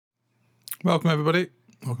Welcome, everybody.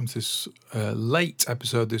 Welcome to this late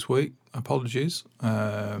episode this week. Apologies.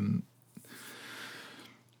 It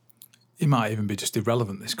might even be just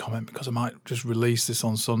irrelevant, this comment, because I might just release this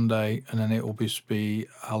on Sunday and then it will just be,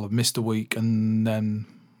 I'll have missed a week and then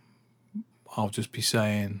I'll just be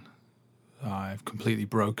saying I've completely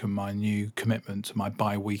broken my new commitment to my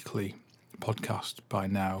bi-weekly podcast by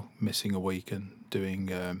now missing a week and doing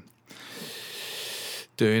a,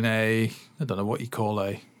 I don't know what you call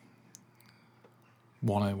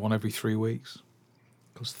one every 3 weeks.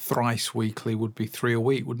 Because thrice weekly would be 3 a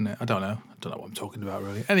week, wouldn't it? I don't know what I'm talking about,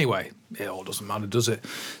 really. Anyway, it all doesn't matter, does it?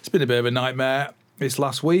 It's been a bit of a nightmare. It's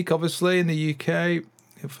last week, obviously, in the UK.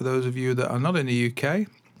 For those of you that are not in the UK,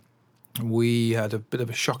 we had a bit of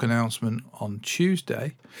a shock announcement on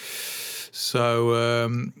Tuesday.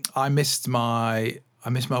 So I missed my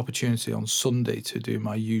opportunity on Sunday to do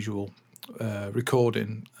my usual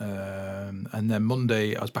recording, and then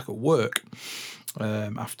Monday I was back at work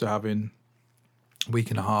after having a week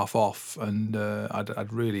and a half off, and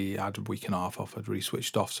I'd really had a week and a half off. I'd really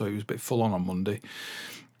switched off, so it was a bit full on Monday,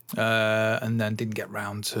 and then didn't get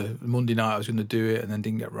round to Monday night. I was going to do it, and then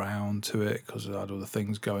didn't get round to it because I had other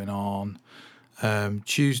things going on.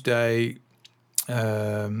 Tuesday,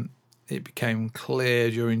 it became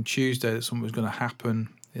clear during Tuesday that something was going to happen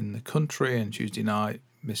in the country, and Tuesday night,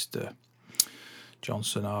 Mr.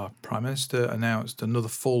 Johnson, our Prime Minister, announced another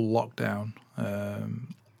full lockdown.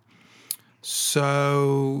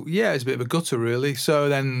 So it's a bit of a gutter, really. So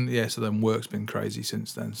then work's been crazy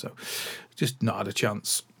since then. So just not had a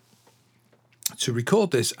chance to record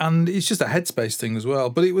this, and it's just a headspace thing as well.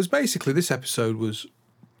 But it was basically, this episode was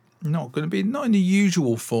not in the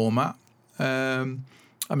usual format. I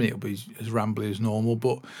mean, it'll be as rambly as normal,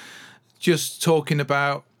 but just talking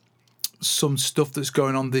about some stuff that's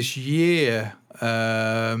going on this year,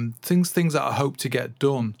 things that I hope to get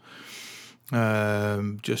done.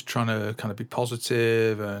 Just trying to kind of be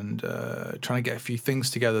positive and trying to get a few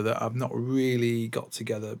things together that I've not really got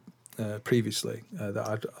together previously,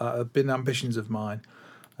 that have been ambitions of mine.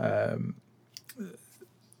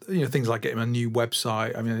 Things like getting a new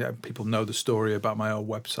website. I mean, people know the story about my old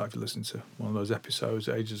website. If you listen to one of those episodes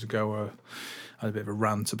ages ago, where I had a bit of a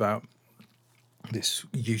rant about this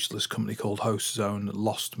useless company called HostZone that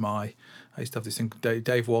lost I used to have this thing,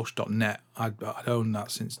 davewalsh.net. I'd owned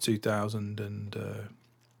that since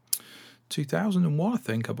 2001, I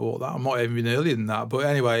think I bought that. I might have even been earlier than that. But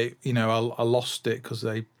anyway, I lost it because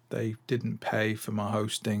they didn't pay for my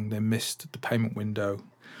hosting. They missed the payment window.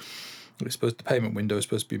 The payment window was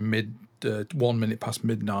supposed to be 1 minute past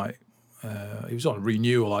midnight. It was on a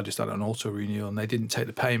renewal. I just had an auto renewal, and they didn't take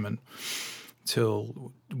the payment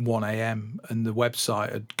till 1 a.m. and the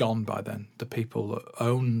website had gone by then. The people that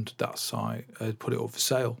owned that site had put it up for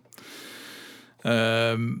sale.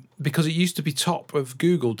 Because it used to be top of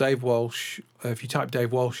Google, Dave Walsh. If you type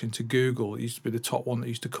Dave Walsh into Google, it used to be the top one that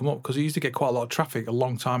used to come up, because it used to get quite a lot of traffic a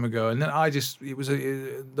long time ago. And then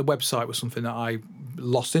the website was something that I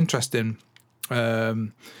lost interest in,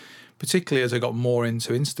 particularly as I got more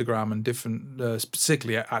into Instagram and different,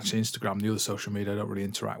 particularly actually Instagram, the other social media I don't really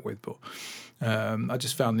interact with, but I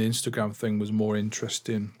just found the Instagram thing was more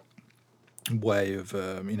interesting way of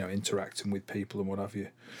interacting with people and what have you.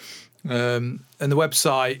 And the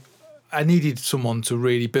website, I needed someone to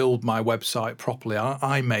really build my website properly.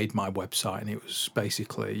 I made my website, and it was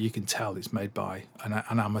basically, you can tell it's made by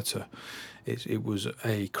an amateur. It was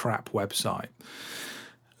a crap website.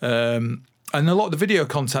 And a lot of the video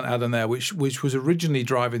content I had on there, which was originally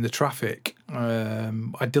driving the traffic,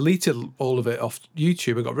 I deleted all of it off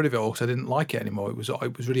YouTube. I got rid of it all because I didn't like it anymore. It was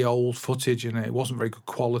really old footage, and it wasn't very good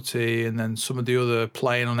quality. And then some of the other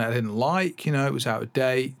playing on it I didn't like. It was out of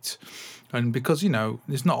date. And because,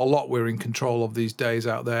 there's not a lot we're in control of these days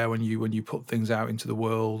out there when you put things out into the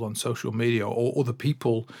world on social media, or other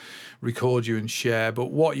people record you and share.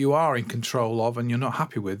 But what you are in control of and you're not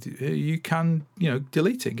happy with, you can,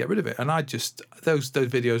 delete it and get rid of it. And those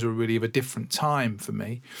videos were really of a different time for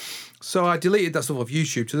me. So I deleted that stuff off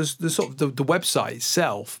YouTube. So the website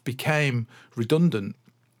itself became redundant.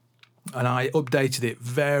 And I updated it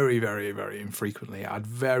very, very, very infrequently. I had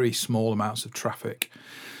very small amounts of traffic.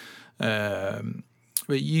 It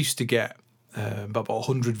used to get about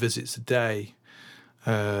 100 visits a day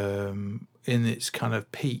in its kind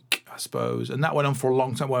of peak, I suppose. And that went on for a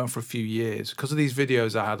long time, went on for a few years. Because of these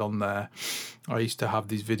videos I had on there, I used to have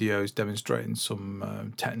these videos demonstrating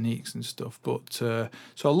some techniques and stuff. But so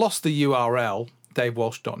I lost the URL,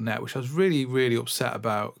 davewalsh.net, which I was really, really upset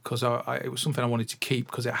about, because it was something I wanted to keep,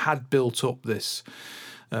 because it had built up this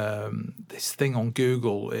thing on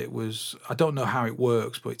Google. It was, I don't know how it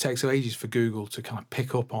works, but it takes ages for Google to kind of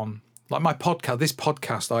pick up on Like my podcast, this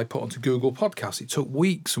podcast I put onto Google Podcasts, it took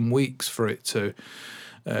weeks and weeks for it to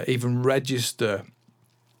even register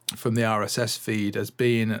from the RSS feed as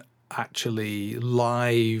being actually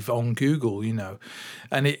live on Google,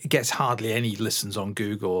 and it gets hardly any listens on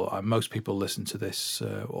Google. Most people listen to this,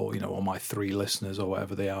 or all my 3 listeners or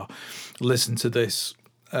whatever they are, listen to this.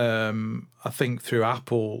 I think through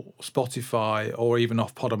Apple, Spotify, or even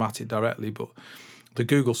off Podomatic directly, but the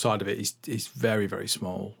Google side of it is very, very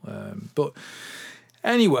small. But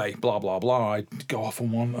anyway, blah, blah, blah. I go off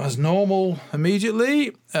on one as normal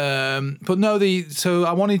immediately. But no, so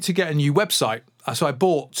I wanted to get a new website. So I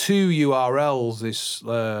bought 2 URLs this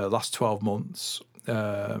last 12 months.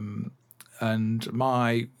 And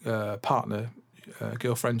my partner,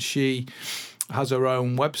 girlfriend, she has her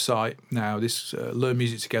own website now, this Learn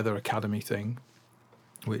Music Together Academy thing,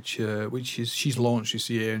 which she's launched this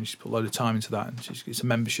year, and she's put a load of time into that, and it's a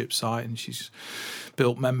membership site, and she's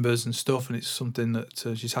built members and stuff, and it's something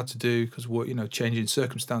that she's had to do because changing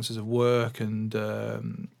circumstances of work, and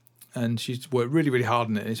she's worked really, really hard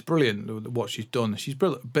on it. And it's brilliant what she's done. She's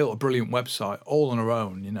built a brilliant website all on her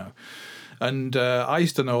own, and I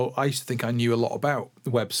used to think I knew a lot about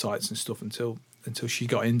websites and stuff until she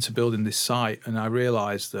got into building this site, and I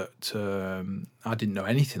realised that I didn't know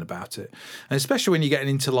anything about it. And especially when you're getting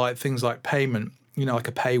into like things like payment, like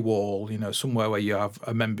a paywall, somewhere where you have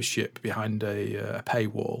a membership behind a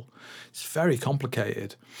paywall. It's very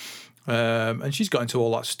complicated. And she's got into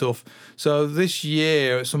all that stuff. So this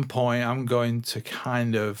year, at some point, I'm going to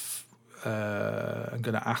I'm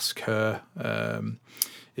going to ask her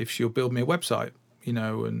if she'll build me a website,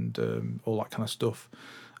 and all that kind of stuff.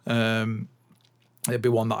 It'd be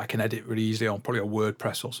one that I can edit really easily on, probably a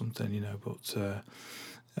WordPress or something, but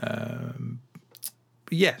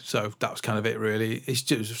yeah, so that was kind of it really. It's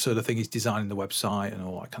just sort of thing is designing the website and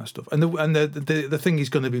all that kind of stuff. And the thing is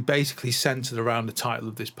going to be basically centered around the title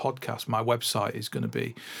of this podcast. My website is going to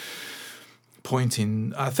be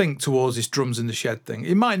pointing, I think, towards this drums in the shed thing.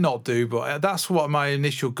 It might not do, but that's what my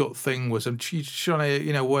initial gut thing was. I'm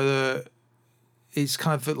trying to, whether it's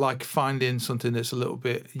kind of like finding something that's a little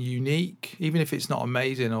bit unique, even if it's not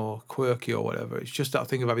amazing or quirky or whatever. It's just that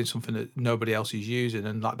thing of having something that nobody else is using.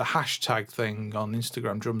 And like the hashtag thing on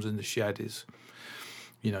Instagram, drums in the shed, is,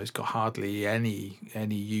 it's got hardly any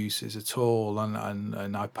uses at all.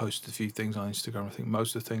 And I posted a few things on Instagram. I think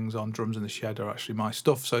most of the things on drums in the shed are actually my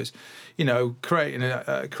stuff. So it's, creating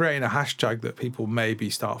a hashtag that people maybe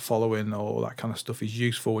start following or that kind of stuff is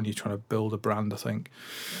useful when you're trying to build a brand, I think.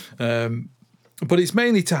 But it's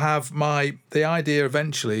mainly to have the idea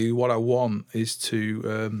eventually, what I want is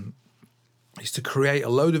to create a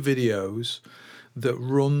load of videos that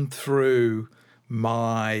run through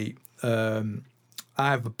my, I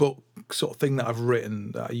have a book sort of thing that I've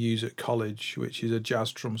written that I use at college, which is a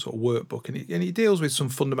jazz drum sort of workbook. And it deals with some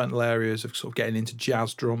fundamental areas of sort of getting into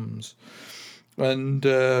jazz drums. And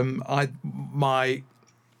I'd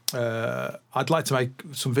like to make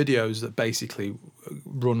some videos that basically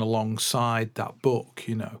run alongside that book,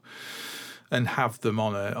 and have them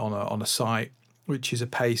on a site which is a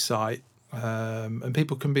pay site, and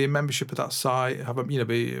people can be a membership of that site,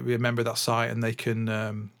 be a member of that site, and they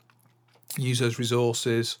can use those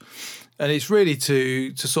resources. And it's really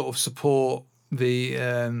to sort of support the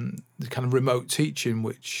kind of remote teaching,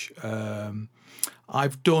 which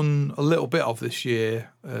I've done a little bit of this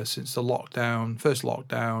year since the first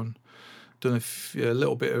lockdown. Done a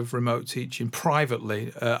little bit of remote teaching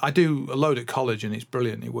privately. I do a load at college, and it's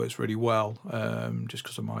brilliant. It works really well, just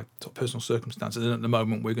because of my personal circumstances. And at the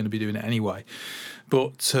moment, we're going to be doing it anyway.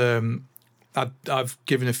 But I've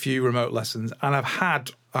given a few remote lessons, and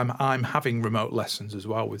I'm having remote lessons as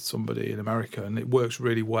well with somebody in America, and it works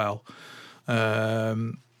really well. But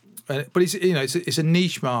it's a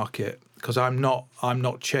niche market, because I'm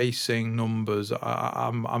not chasing numbers.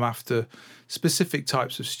 I'm after specific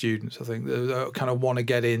types of students, I think, that kind of want to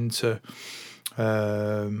get into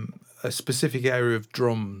a specific area of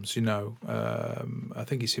drums. I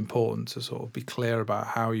think it's important to sort of be clear about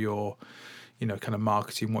how you're, kind of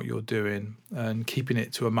marketing what you're doing and keeping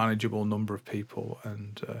it to a manageable number of people.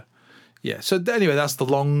 And so anyway, that's the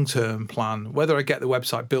long-term plan. Whether I get the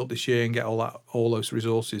website built this year and get all those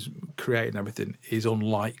resources created and everything is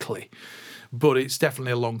unlikely, but it's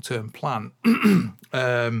definitely a long-term plan.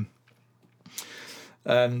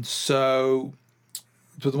 And so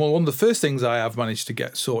one of the first things I have managed to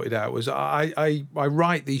get sorted out was I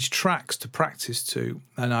write these tracks to practice to,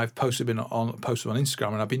 and I've posted them on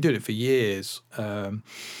Instagram, and I've been doing it for years.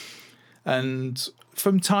 And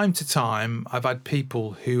from time to time, I've had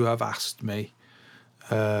people who have asked me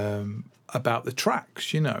about the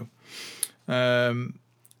tracks,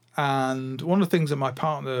 And one of the things that my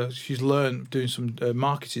partner, she's learned doing some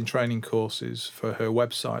marketing training courses for her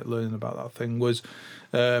website, learning about that thing, was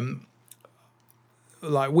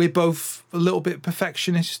like we're both a little bit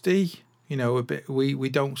perfectionisty, a bit. We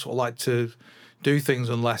don't sort of like to do things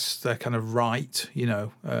unless they're kind of right,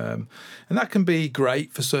 and that can be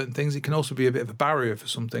great for certain things. It can also be a bit of a barrier for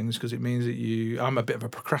some things because it means that I'm a bit of a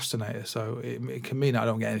procrastinator, so it can mean I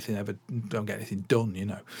don't get anything done,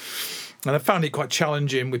 And I found it quite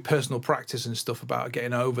challenging with personal practice and stuff about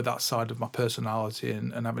getting over that side of my personality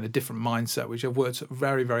and having a different mindset, which I've worked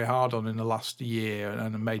very, very hard on in the last year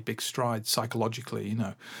and made big strides psychologically,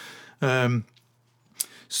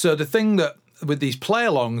 So the thing that with these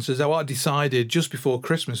play-alongs is what I decided just before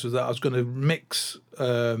Christmas was that I was going to mix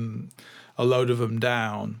a load of them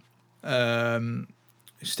down,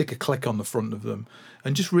 stick a click on the front of them,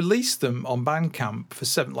 and just release them on Bandcamp for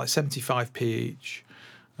 75p each.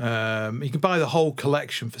 You can buy the whole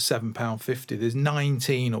collection for £7.50. There's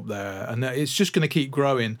 19 up there, and it's just going to keep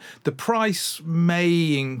growing. The price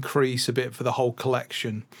may increase a bit for the whole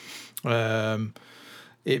collection.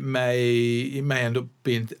 It may end up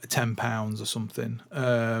being £10 or something.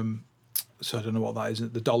 So I don't know what that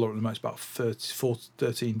is. The dollar at the moment is about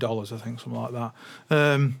 $13, I think, something like that.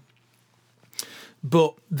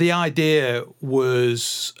 But the idea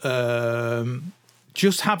was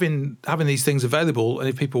just having these things available, and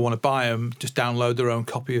if people want to buy them, just download their own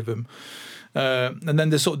copy of them. And then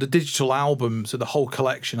there's sort of the digital album, so the whole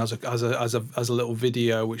collection has a little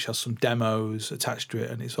video which has some demos attached to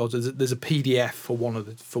it, and it's also there's a PDF for one of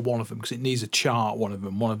them because it needs a chart. One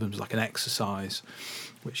of them's like an exercise,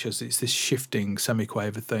 which it's this shifting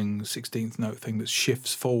semiquaver thing, 16th note thing that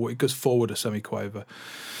shifts forward. It goes forward a semiquaver.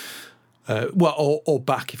 Or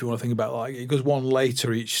back if you want to think about it, like it goes one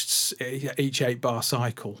later each 8-bar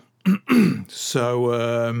cycle.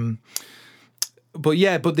 So. But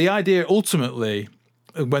the idea ultimately,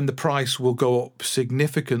 when the price will go up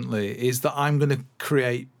significantly, is that I'm going to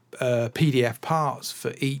create PDF parts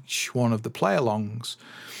for each one of the play-alongs.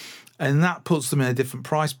 And that puts them in a different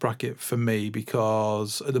price bracket for me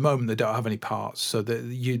because at the moment they don't have any parts. So that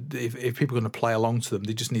if people are going to play along to them,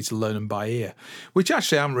 they just need to learn them by ear, which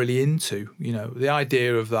actually I'm really into. The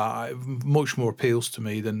idea of that much more appeals to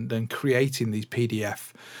me than creating these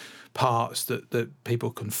PDF parts that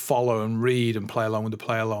people can follow and read and play along with the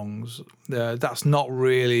play-alongs. That's not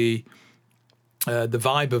really the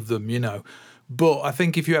vibe of them, But I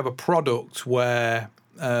think if you have a product where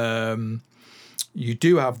you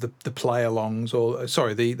do have the play-alongs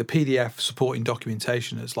the PDF supporting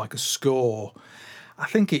documentation as like a score, I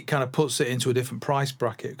think it kind of puts it into a different price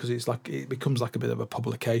bracket because it becomes like a bit of a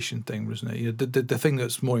publication thing, doesn't it? The thing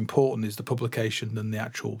that's more important is the publication than the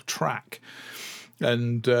actual track.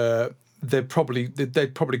 And they'd probably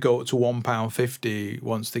go up to £1.50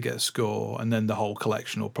 once they get a score, and then the whole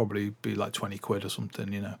collection will probably be like 20 quid or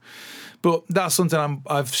something, But that's something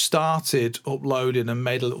I've started uploading and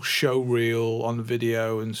made a little show reel on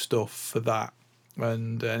video and stuff for that.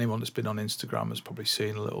 And anyone that's been on Instagram has probably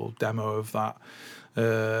seen a little demo of that.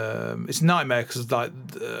 It's a nightmare because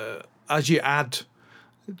as you add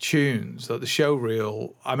tunes, like the show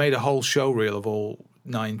reel, I made a whole show reel of all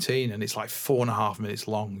 19 and it's like 4.5 minutes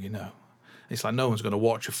long. It's like no one's going to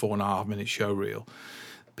watch a 4.5 minute show reel.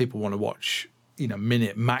 People want to watch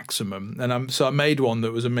minute maximum, and I made one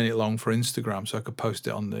that was a minute long for Instagram so I could post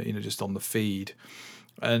it on the just on the feed,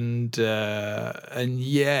 and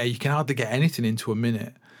yeah, you can hardly get anything into a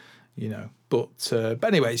minute, but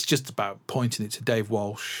anyway, it's just about pointing it to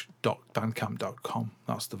davewalsh.bandcamp.com.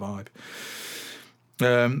 That's the vibe.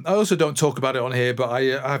 I also don't talk about it on here, but I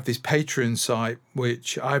have this Patreon site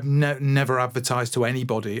which I've never advertised to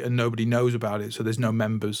anybody and nobody knows about it, so there's no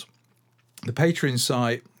members. The Patreon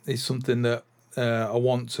site is something that I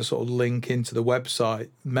want to sort of link into the website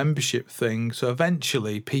membership thing, so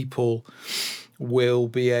eventually people will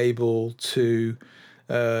be able to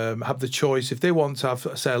have the choice if they want to have,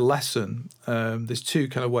 say, a lesson. There's two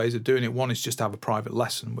kind of ways of doing it. One is just to have a private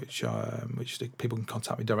lesson, which people can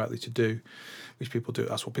contact me directly to do, which people do.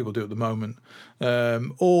 That's what people do at the moment.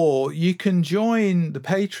 Or you can join the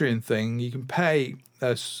Patreon thing. You can pay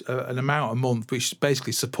an amount a month, which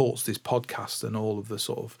basically supports this podcast and all of the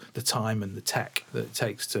sort of the time and the tech that it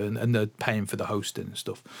takes to, and they're paying for the hosting and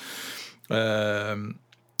stuff. And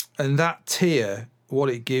that tier, what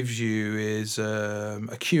it gives you is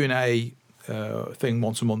a Q&A thing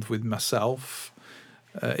once a month with myself,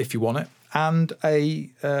 if you want it, and a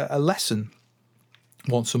lesson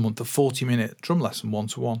once a month, a 40-minute drum lesson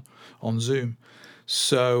one-to-one on Zoom.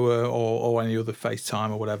 So, or any other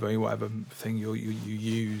FaceTime or whatever thing you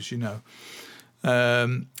use,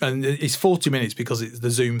 And it's 40 minutes because it's the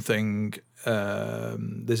Zoom thing.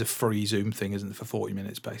 There's a free Zoom thing, isn't there, for 40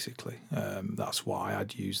 minutes, basically. That's why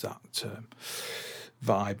I'd use that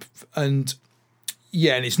vibe. And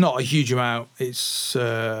yeah, and it's not a huge amount. It's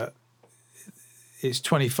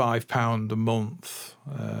 £25 a month.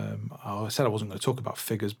 I said I wasn't going to talk about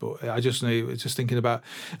figures, but I just knew, just thinking about,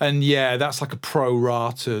 and yeah, that's like a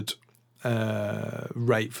pro-rated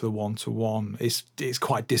rate for the one-to-one. It's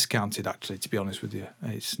quite discounted, actually, to be honest with you.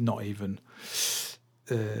 It's not even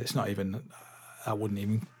I wouldn't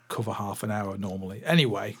even cover half an hour normally.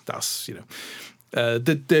 Anyway, that's, you know,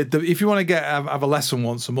 if you want to have a lesson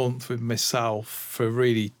once a month with myself for a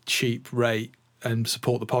really cheap rate and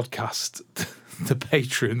support the podcast, the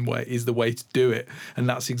Patreon way is the way to do it. And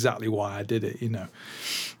that's exactly why I did it, you know,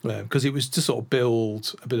 because it was to sort of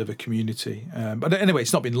build a bit of a community. But anyway,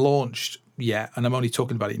 it's not been launched yet, and I'm only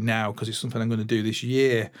talking about it now because it's something I'm going to do this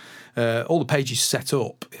year. All the pages set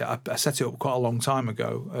up. I set it up quite a long time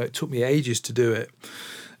ago. It took me ages to do it.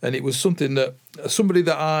 And it was something that somebody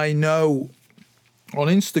that I know on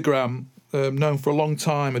Instagram, known for a long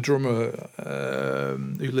time, a drummer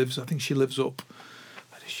who lives, I think she lives up,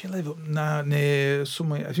 she live up now near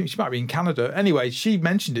somewhere, I think she might be in Canada. Anyway, she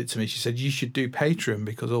mentioned it to me. She said, you should do Patreon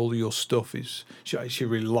because all your stuff is, she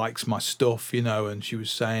really likes my stuff, you know, and she was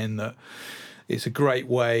saying that it's a great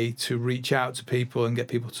way to reach out to people and get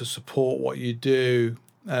people to support what you do.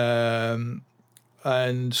 And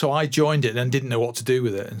so I joined it and didn't know what to do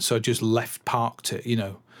with it. And so just parked it, you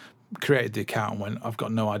know, created the account and went, I've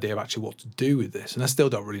got no idea actually what to do with this. And I still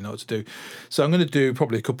don't really know what to do. So I'm going to do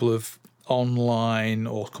probably a couple of online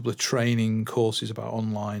or a couple of training courses about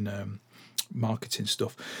online marketing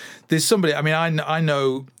stuff. There's somebody, I mean, I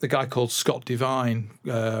know a guy called Scott Devine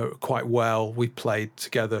quite well. We played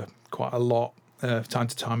together quite a lot time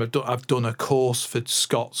to time. I've done a course for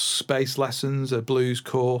Scott's bass lessons, a blues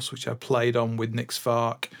course, which I played on with Nick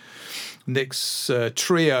Spark. Nick's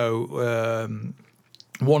trio,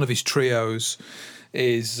 one of his trios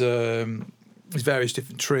is various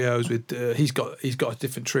different trios with he's got a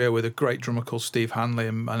different trio with a great drummer called Steve Hanley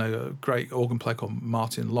and a great organ player called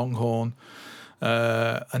Martin Longhorn,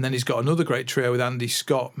 and then he's got another great trio with Andy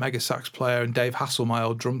Scott, mega sax player, and Dave Hassel, my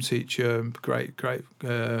old drum teacher, great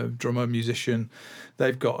drummer, musician.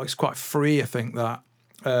 It's quite free, I think, that,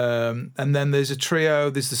 and then there's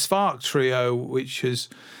the Spark trio, which has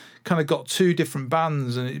kind of got two different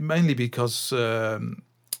bands, and it mainly because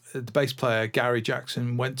the bass player Gary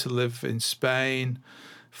Jackson went to live in Spain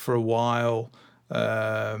for a while,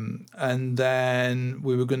 and then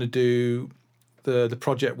we were going to do the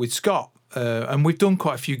project with Scott, and we've done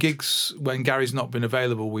quite a few gigs when Gary's not been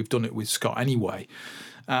available. We've done it with Scott anyway,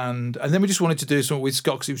 and then we just wanted to do something with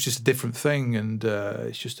Scott because it was just a different thing, and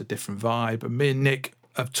it's just a different vibe. And me and Nick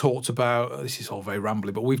have talked about, this is all very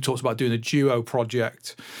rambly, but we've talked about doing a duo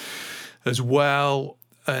project as well,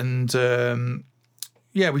 and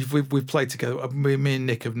yeah, we've played together. Me and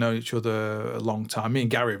Nick have known each other a long time. Me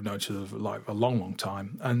and Gary have known each other for like a long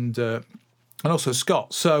time, and also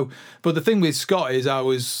Scott. So, but the thing with Scott is, I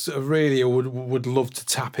would love to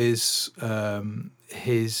tap his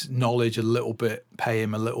knowledge a little bit, pay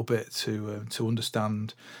him a little bit to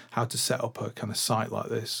understand how to set up a kind of site like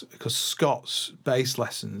this. Because Scott's bass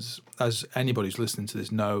lessons, as anybody who's listening to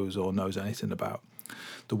this knows anything about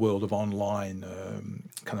the world of online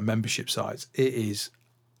kind of membership sites, it is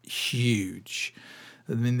huge.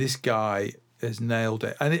 I mean, this guy has nailed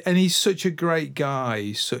it, and he's such a great guy.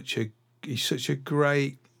 He's such a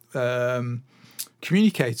great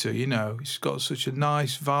communicator. You know, he's got such a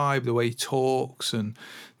nice vibe. The way he talks and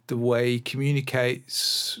the way he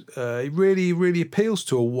communicates, it really appeals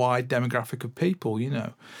to a wide demographic of people. You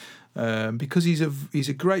know, because he's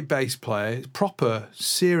a great bass player, proper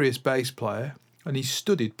serious bass player. And he's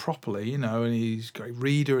studied properly, you know, and he's a great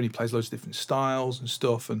reader and he plays loads of different styles and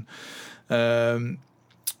stuff. And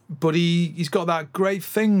but he's got that great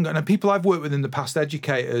thing. And people I've worked with in the past,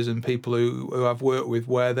 educators and people who I've worked with,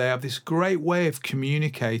 where they have this great way of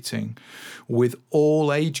communicating with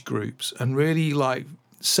all age groups and really like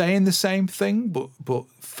saying the same thing, but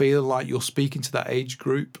feel like you're speaking to that age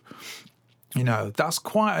group. You know, that's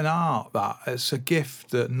quite an art. That it's a gift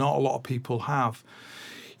that not a lot of people have.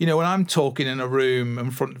 You know, when I'm talking in a room in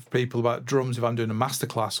front of people about drums, if I'm doing a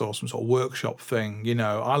masterclass or some sort of workshop thing, you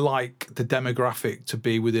know, I like the demographic to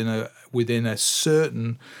be within a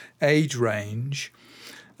certain age range,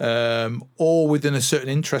 or within a certain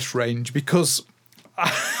interest range, because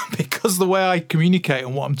the way I communicate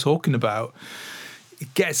and what I'm talking about,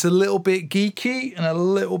 it gets a little bit geeky and a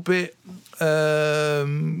little bit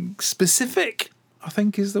specific, I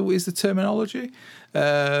think is the terminology.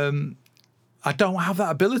 I don't have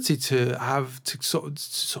that ability to sort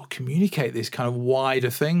of communicate this kind of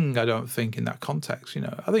wider thing. I don't think in that context,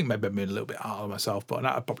 I think maybe I'm being a little bit hard on myself, but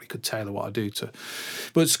I probably could tailor what I do to.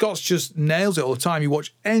 But Scott's just nails it all the time. You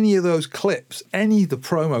watch any of those clips, any of the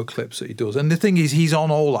promo clips that he does, and the thing is, he's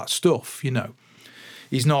on all that stuff.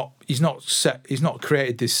 He's not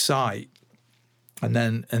created this site, and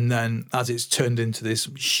then as it's turned into this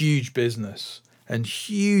huge business and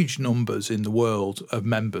huge numbers in the world of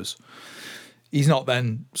members. He's not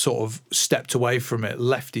then sort of stepped away from it,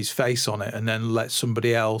 left his face on it, and then let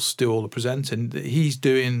somebody else do all the presenting. He's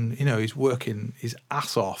doing, he's working his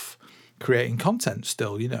ass off, creating content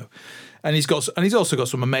still, and he's also got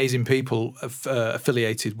some amazing people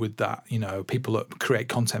affiliated with that, people that create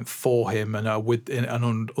content for him and are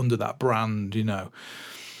under that brand,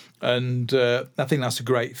 and I think that's a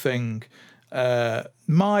great thing.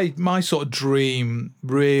 My sort of dream,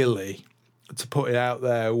 really, to put it out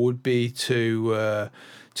there, would be to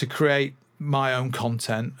create my own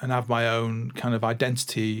content and have my own kind of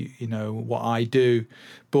identity, what I do,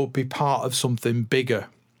 but be part of something bigger,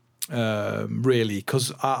 really,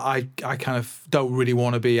 because I kind of don't really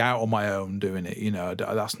want to be out on my own doing it,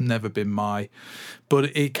 that's never been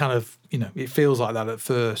but it kind of, it feels like that at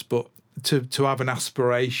first, but to have an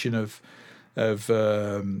aspiration of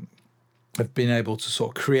being able to sort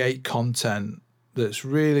of create content that's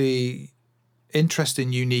really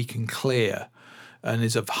interesting, unique, and clear, and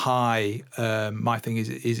is of high. My thing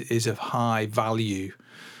is of high value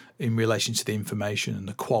in relation to the information and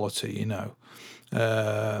the quality, and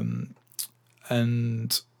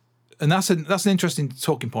that's an interesting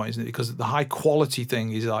talking point, isn't it? Because the high quality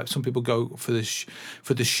thing is like some people go for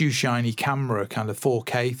the shoe shiny camera kind of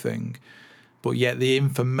 4K thing. But yet the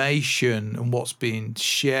information and what's being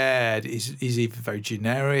shared is either very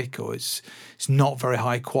generic, or it's not very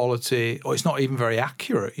high quality, or it's not even very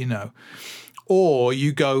accurate, Or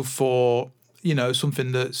you go for,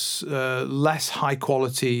 something that's less high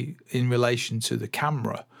quality in relation to the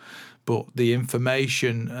camera, but the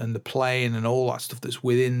information and the playing and all that stuff that's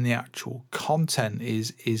within the actual content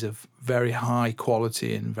is of very high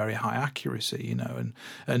quality and very high accuracy,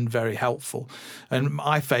 and very helpful. And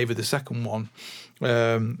I favour the second one.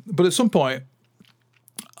 But at some point,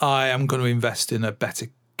 I am going to invest in a better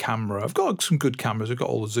camera. I've got some good cameras. I've got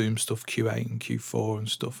all the Zoom stuff, Q8 and Q4 and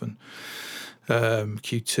stuff, and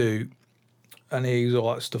Q2. And I use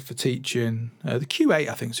all that stuff for teaching. The Q8,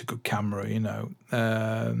 I think, is a good camera,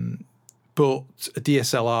 but a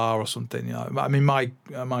DSLR or something, I mean, my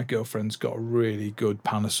girlfriend's got a really good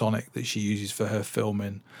Panasonic that she uses for her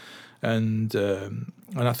filming, and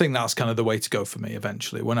I think that's kind of the way to go for me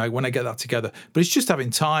eventually when I get that together. But it's just having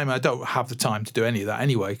time. I don't have the time to do any of that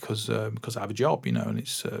anyway because I have a job, and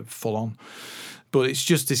it's full on. But it's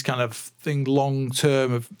just this kind of thing long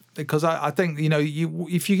term because I think,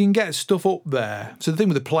 if you can get stuff up there. So the thing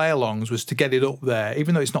with the play-alongs was to get it up there,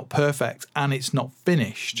 even though it's not perfect and it's not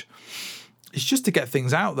finished. It's just to get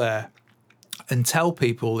things out there and tell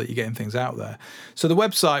people that you're getting things out there. So the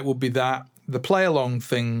website will be that. The play-along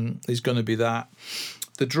thing is going to be that.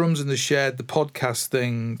 The drums and the shed, the podcast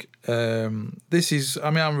thing. This is,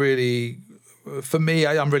 I'm really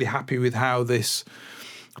happy with how this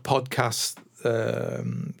podcast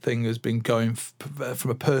thing has been going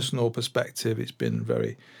from a personal perspective. It's been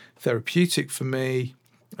very therapeutic for me.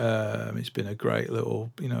 It's been a great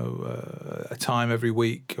little, a time every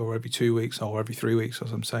week or every 2 weeks or every 3 weeks,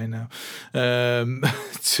 as I'm saying now,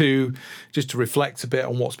 to reflect a bit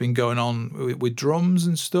on what's been going on with drums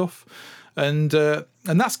and stuff. And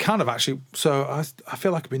that's kind of actually, so I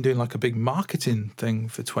feel like I've been doing like a big marketing thing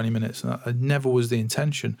for 20 minutes, and that never was the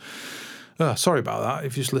intention. Sorry about that.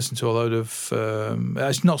 If you just listen to a load of,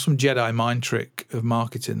 it's not some Jedi mind trick of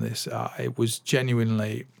marketing this. It was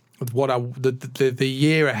genuinely what the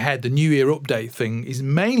year ahead, the New Year update thing is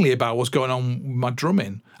mainly about what's going on with my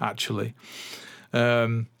drumming, actually.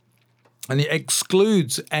 And it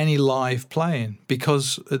excludes any live playing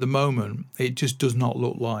because at the moment it just does not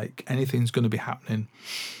look like anything's going to be happening.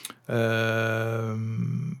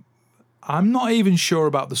 I'm not even sure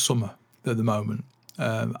about the summer at the moment.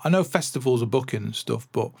 I know festivals are booking and stuff,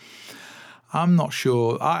 but I'm not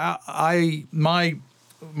sure.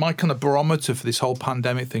 My kind of barometer for this whole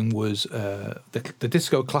pandemic thing was the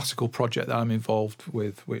Disco Classical project that I'm involved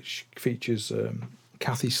with, which features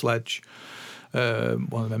Kathy Sledge, one of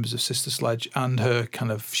the members of Sister Sledge, and her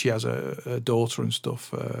she has a daughter and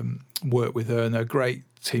stuff, work with her, and they're a great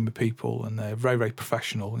team of people, and they're very, very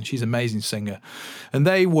professional, and she's an amazing singer. And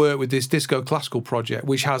they work with this Disco Classical project,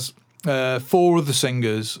 which has 4 other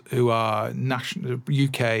singers who are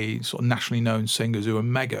UK sort of nationally known singers who are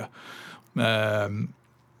mega.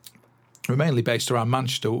 We're mainly based around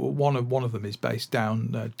Manchester. One of them is based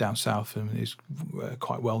down south and is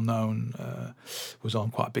quite well known. Was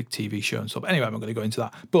on quite a big TV show and stuff. Anyway, I'm not going to go into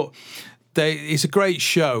that. But it's a great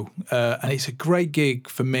show and it's a great gig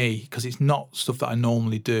for me because it's not stuff that I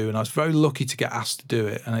normally do. And I was very lucky to get asked to do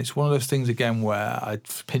it. And it's one of those things again where I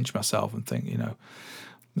pinch myself and think,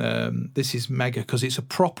 this is mega because it's a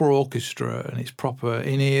proper orchestra and it's proper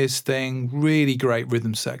in-ears thing, really great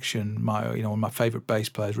rhythm section. One of my favourite bass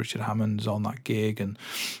players, Richard Hammond's on that gig, and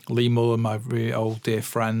Lee Mullen, my really old dear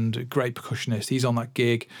friend, great percussionist, he's on that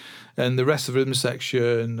gig. And the rest of the rhythm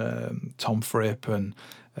section, Tom Fripp and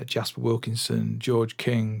Jasper Wilkinson, George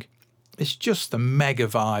King, it's just a mega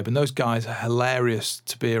vibe, and those guys are hilarious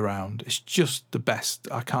to be around. It's just the best.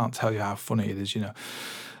 I can't tell you how funny it is,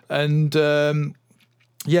 And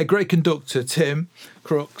great conductor Tim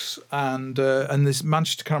Crooks and this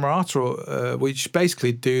Manchester Camerata, which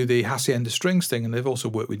basically do the Hacienda Strings thing, and they've also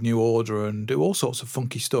worked with New Order and do all sorts of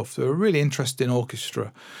funky stuff. They're a really interesting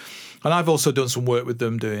orchestra, and I've also done some work with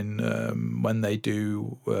them doing when they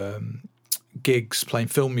do gigs playing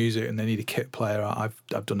film music and they need a kit player. I've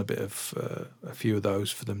done a bit of a few of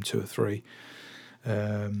those for them, 2 or 3.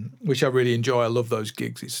 Which I really enjoy. I love those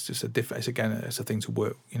gigs. It's just it's a thing to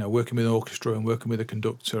work, working with an orchestra and working with a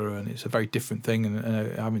conductor, and it's a very different thing. And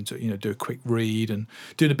having to, do a quick read and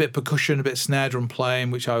doing a bit of percussion, a bit of snare drum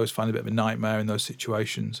playing, which I always find a bit of a nightmare in those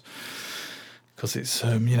situations because it's,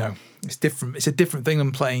 it's different. It's a different thing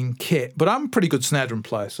than playing kit. But I'm a pretty good snare drum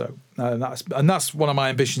player, so that's one of my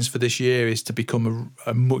ambitions for this year is to become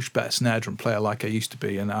a much better snare drum player like I used to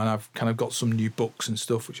be. And I've kind of got some new books and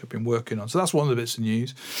stuff which I've been working on. So that's one of the bits of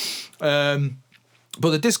news. But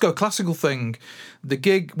the disco classical thing,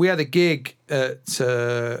 we had a gig in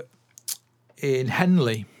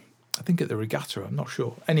Henley, I think at the Regatta. I'm not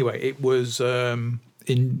sure. Anyway, it was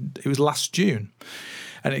last June,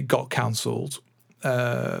 and it got cancelled.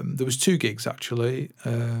 There was 2 gigs actually.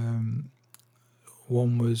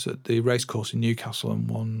 One was at the racecourse in Newcastle, and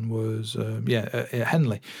one was at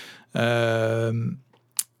Henley. I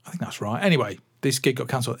think that's right. Anyway, this gig got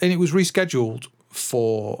cancelled, and it was rescheduled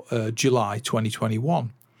for July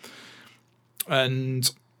 2021.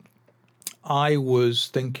 And I was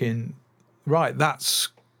thinking, right, that's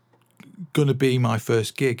going to be my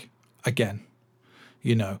first gig again.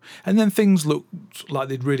 And then things looked like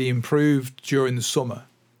they'd really improved during the summer.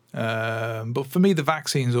 But for me, the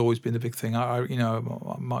vaccine's always been the big thing.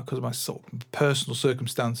 Because of my sort of personal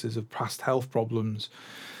circumstances of past health problems,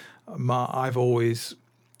 would always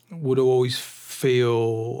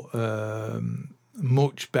feel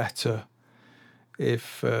much better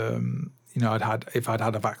if I'd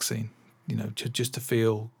had a vaccine. Just to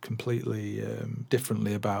feel completely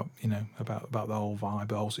differently about the whole vibe,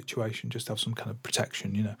 the whole situation, just have some kind of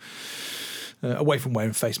protection, away from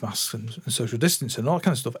wearing face masks and social distancing and all that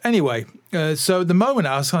kind of stuff. Anyway, so at the moment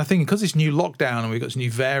I was kind of thinking, because it's new lockdown and we've got this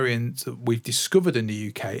new variant that we've discovered in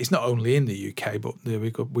the UK. It's not only in the UK, but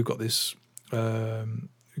we've got this.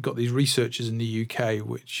 We've got these researchers in the UK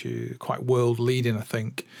which are quite world leading, I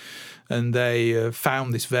think. And they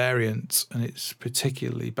found this variant, and it's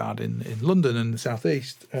particularly bad in London and the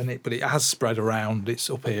southeast. But it has spread around. It's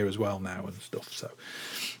up here as well now and stuff.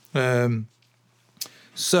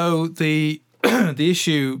 So the the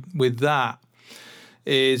issue with that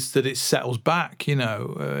is that it settles back,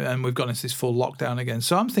 and we've gone into this full lockdown again.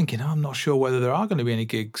 So I'm thinking, I'm not sure whether there are going to be any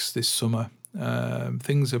gigs this summer.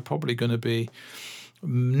 Things are probably going to be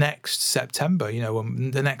next September,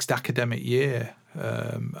 the next academic year.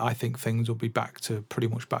 I think things will be pretty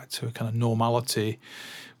much back to a kind of normality.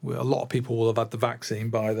 A lot of people will have had the vaccine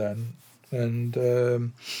by then, and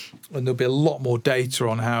there'll be a lot more data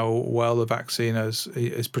on how well the vaccine has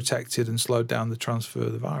protected and slowed down the transfer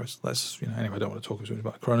of the virus. Anyway, I don't want to talk too much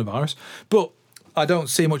about coronavirus, but I don't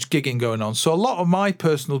see much gigging going on. So a lot of my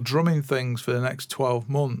personal drumming things for the next 12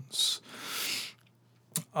 months,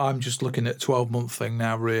 I'm just looking at a 12-month thing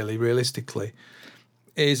now, really, realistically,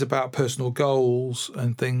 is about personal goals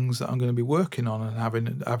and things that I'm going to be working on, and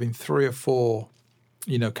having 3 or 4,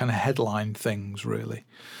 kind of headline things, really.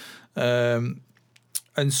 And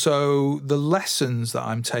so the lessons that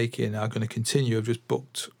I'm taking are going to continue. I've just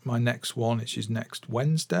booked my next one, which is next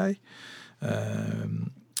Wednesday.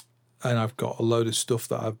 And I've got a load of stuff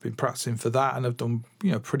that I've been practicing for that, and I've done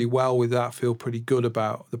pretty well with that. Feel pretty good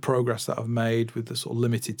about the progress that I've made with the sort of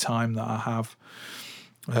limited time that I have.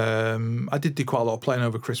 I did do quite a lot of playing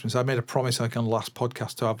over Christmas. I made a promise on the last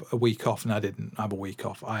podcast to have a week off, and I didn't have a week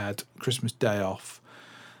off. I had Christmas Day off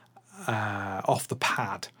the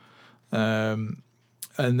pad. And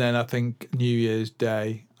then I think New Year's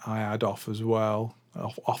Day I had off as well,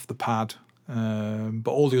 off the pad.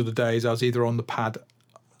 But all the other days I was either on the pad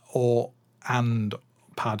and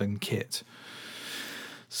pad and kit.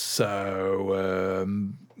 So,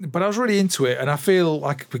 but I was really into it, and I feel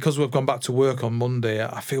like because we've gone back to work on Monday,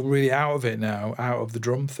 I feel really out of it now, out of the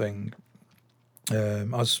drum thing. I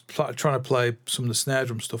was trying to play some of the snare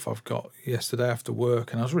drum stuff I've got yesterday after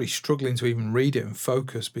work, and I was really struggling to even read it and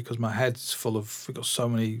focus because my head's full of, we've got so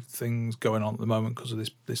many things going on at the moment because of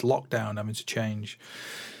this lockdown, having to change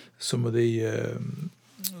some of the,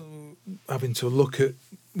 having to look at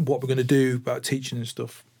what we're going to do about teaching and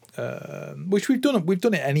stuff, which we've done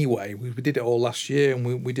it anyway. We did it all last year,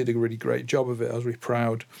 and we did a really great job of it. I was really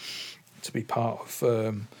proud to be part of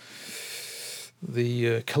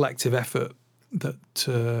the collective effort that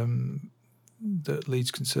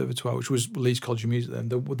Leeds Conservatoire, which was Leeds College of Music then,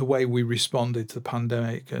 the way we responded to the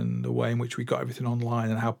pandemic and the way in which we got everything online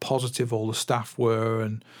and how positive all the staff were,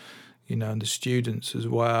 and and the students as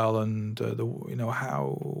well, and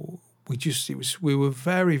how we were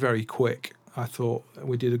very, very quick. I thought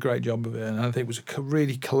we did a great job of it, and I think it was a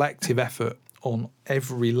really collective effort on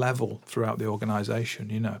every level throughout the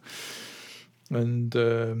organisation,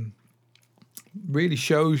 and really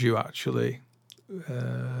shows you actually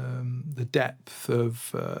the depth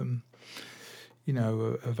of of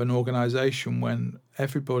an organisation when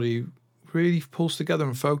everybody really pulls together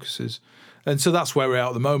and focuses. And so that's where we're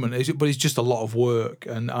at the moment. But it's just a lot of work,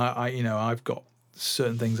 and I've got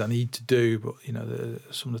certain things I need to do, but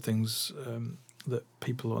some of the things that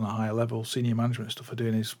people on a higher level, senior management stuff, are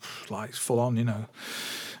doing is like full on, and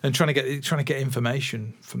trying to get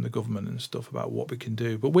information from the government and stuff about what we can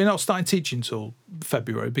do. But we're not starting teaching until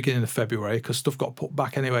beginning of February, because stuff got put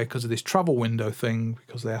back anyway because of this travel window thing,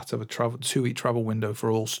 because they had to have a 2-week travel window for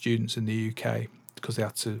all students in the UK, because they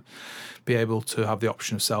had to be able to have the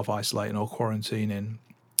option of self-isolating or quarantining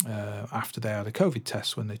after they had a COVID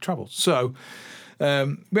test when they travelled. So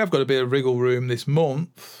we have got a bit of wriggle room this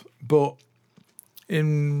month, but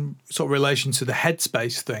in sort of relation to the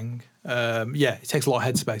headspace thing, it takes a lot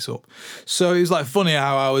of headspace up. So it was like funny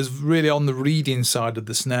how I was really on the reading side of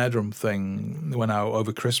the snare drum thing when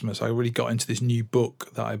over Christmas. I really got into this new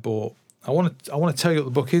book that I bought. I want to tell you what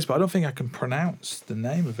the book is, but I don't think I can pronounce the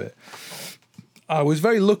name of it. I was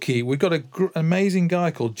very lucky. We've got an amazing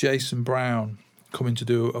guy called Jason Brown coming to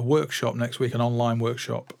do a workshop next week, an online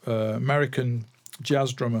workshop, American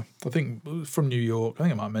jazz drummer, I think from New York. I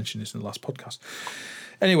think I might have mentioned this in the last podcast.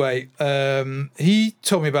 Anyway, he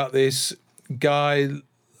told me about this guy,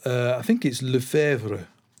 I think it's Lefebvre.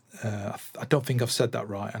 I don't think I've said that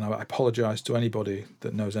right, and I apologise to anybody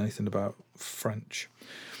that knows anything about French.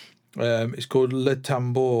 It's called Le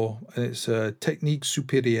Tambour, and it's a Technique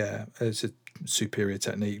Supérieure. It's a superior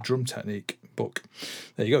technique, drum technique book.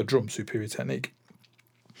 There you go, drum superior technique.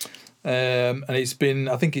 And it's been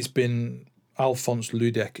Alphonse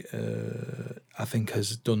Ludek, I think,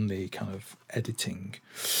 has done the kind of editing.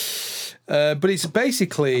 But it's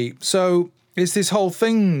basically, so it's this whole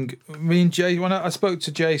thing. Me and Jay, when I spoke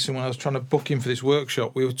to Jason when I was trying to book him for this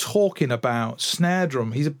workshop, we were talking about snare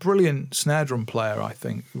drum. He's a brilliant snare drum player, I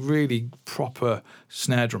think, really proper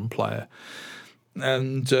snare drum player.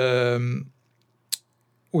 And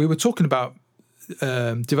we were talking about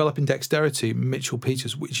Developing Dexterity, Mitchell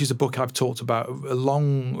Peters, which is a book I've talked about a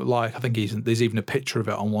long, I think there's even a picture of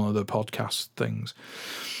it on one of the podcast things.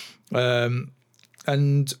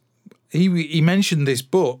 And he mentioned this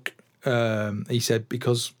book, he said,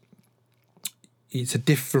 because it's a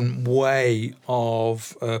different way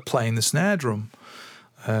of playing the snare drum.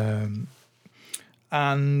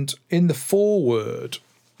 And in the foreword,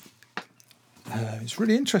 it's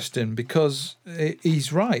really interesting because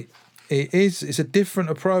he's right. It's a different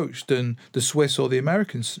approach than the Swiss or the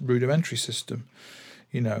American rudimentary system,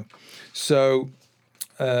 So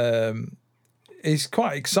it's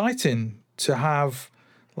quite exciting to have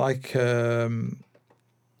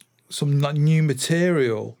some new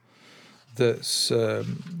material that's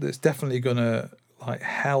definitely going to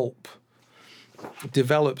help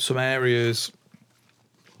develop some areas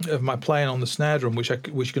of my playing on the snare drum, which are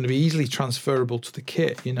going to be easily transferable to the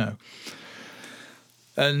kit,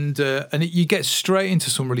 And you get straight into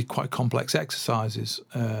some really quite complex exercises.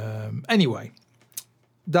 Anyway,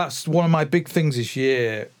 that's one of my big things this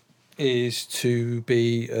year, is to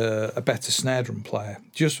be a better snare drum player,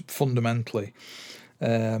 just fundamentally.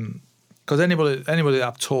 Because anybody that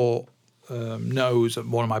I've taught knows that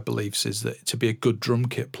one of my beliefs is that to be a good drum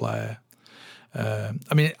kit player.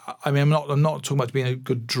 I'm not talking about being a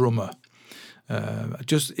good drummer.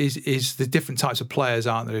 Just is the different types of players,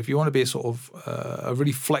 aren't there? If you want to be a sort of a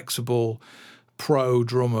really flexible, pro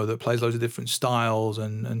drummer that plays loads of different styles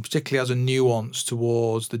and particularly has a nuance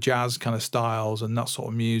towards the jazz kind of styles and that sort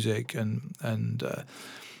of music. And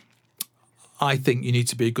I think you need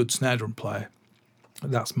to be a good snare drum player.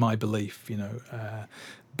 That's my belief,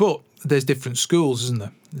 but there's different schools, isn't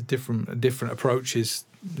there? Different approaches,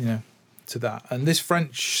 to that. And this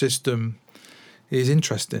French system is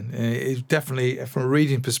interesting. It's definitely, from a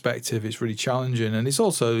reading perspective, it's really challenging. And it's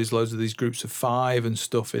also, there's loads of these groups of 5 and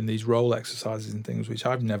stuff in these roll exercises and things, which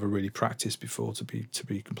I've never really practiced before, to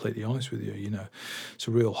be completely honest with you. It's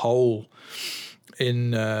a real hole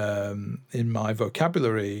in my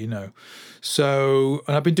vocabulary, So,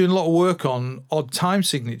 and I've been doing a lot of work on odd time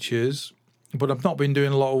signatures, but I've not been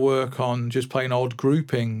doing a lot of work on just playing odd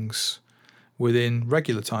groupings within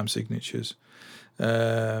regular time signatures.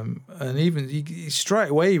 And even straight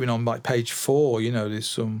away, even on like page 4, there's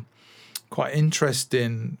some quite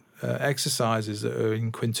interesting exercises that are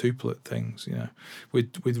in quintuplet things,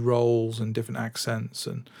 with rolls and different accents,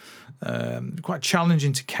 and quite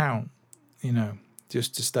challenging to count,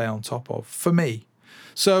 just to stay on top of, for me.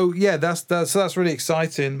 So yeah, that's really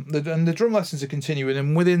exciting. And the drum lessons are continuing,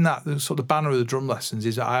 and within that, the sort of banner of the drum lessons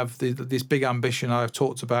is I have this big ambition I've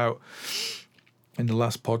talked about in the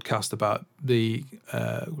last podcast about the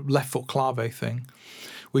left foot clave thing,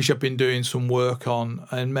 which I've been doing some work on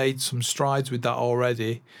and made some strides with that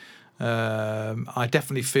already. I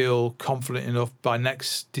definitely feel confident enough by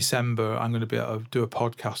next December I'm going to be able to do a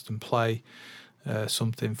podcast and play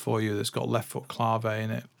something for you that's got left foot clave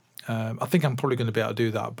in it. I think I'm probably going to be able to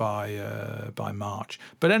do that by March.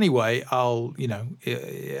 But anyway,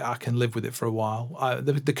 I can live with it for a while.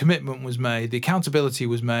 The commitment was made, the accountability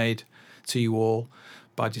was made to you all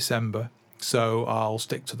by December, so I'll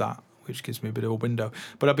stick to that, which gives me a bit of a window.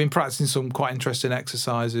 But I've been practicing some quite interesting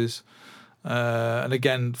exercises, and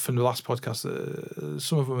again, from the last podcast,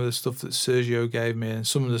 some of them are the stuff that Sergio gave me, and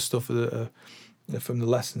some of the stuff that are from the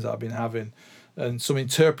lessons that I've been having, and some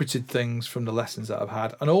interpreted things from the lessons that I've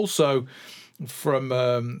had, and also from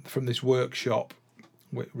this workshop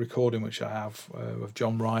recording which I have of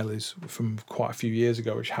John Riley's from quite a few years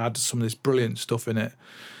ago, which had some of this brilliant stuff in it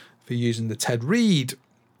for using the Ted Reed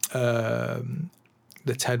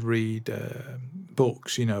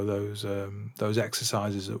books, those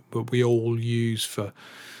exercises that we all use for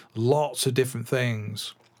lots of different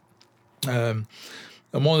things. And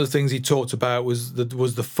one of the things he talked about was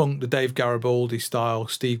the funk, the Dave Garibaldi style,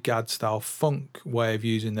 Steve Gadd style funk way of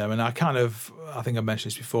using them. And I think I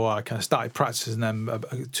mentioned this before, I kind of started practicing them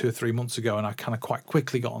 2 or 3 months ago, and I kind of quite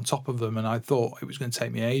quickly got on top of them, and I thought it was going to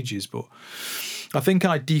take me ages, but I think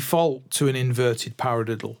I default to an inverted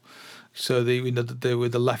paradiddle. So with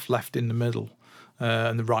the left in the middle,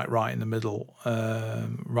 and the right in the middle,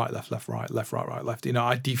 right, left, left, right, left.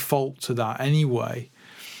 I default to that anyway.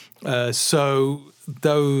 So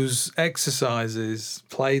those exercises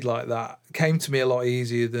played like that came to me a lot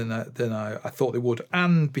easier than I thought they would,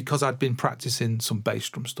 and because I'd been practicing some bass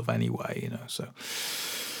drum stuff anyway, So,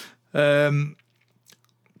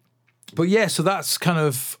 but yeah, so that's kind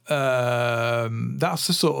of that's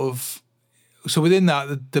the sort of. So within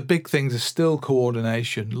that, the big things are still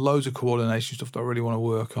coordination, loads of coordination stuff that I really want to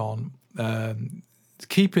work on.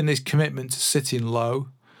 Keeping this commitment to sitting low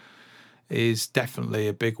is definitely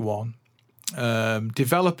a big one.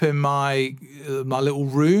 Developing my little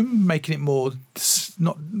room, making it more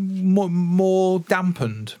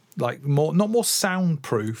dampened, like not more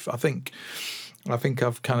soundproof. I think I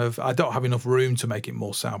don't have enough room to make it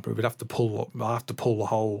more soundproof. I'll have to pull the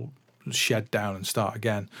whole shed down and start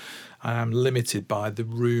again. I am limited by the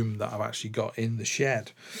room that I've actually got in the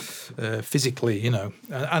shed, physically,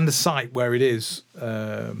 and the site where it is.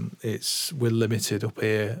 We're limited up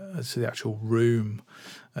here to the actual room,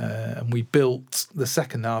 and we built the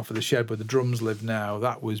second half of the shed where the drums live now.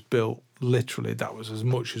 That was built literally. That was as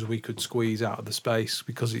much as we could squeeze out of the space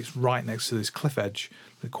because it's right next to this cliff edge,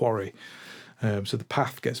 the quarry. So the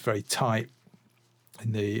path gets very tight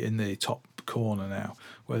in the top corner now,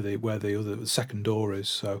 where the second door is.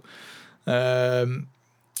 So, but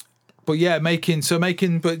yeah,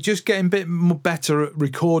 but just getting a bit more better at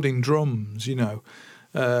recording drums.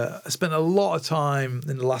 I spent a lot of time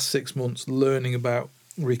in the last 6 months learning about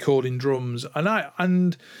recording drums,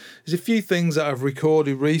 and there's a few things that I've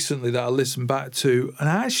recorded recently that I listened back to, and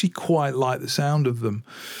I actually quite like the sound of them.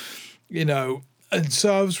 And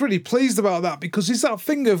so I was really pleased about that, because it's that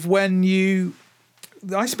thing of when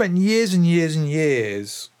I spent years and years and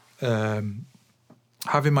years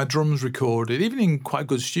having my drums recorded, even in quite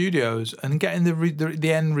good studios, and getting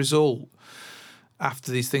the end result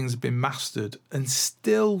after these things have been mastered, and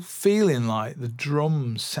still feeling like the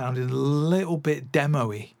drums sounded a little bit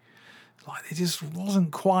demo-y. like there just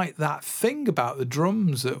wasn't quite that thing about the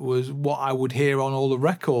drums that was what I would hear on all the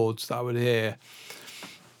records that I would hear.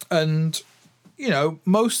 And,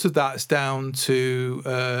 most of that's down to,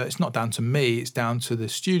 it's not down to me, it's down to the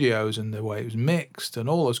studios and the way it was mixed and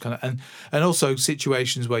all those kind of, and also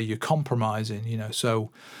situations where you're compromising, so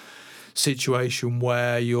situation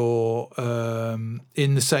where you're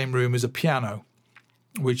in the same room as a piano,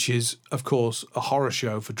 which is, of course, a horror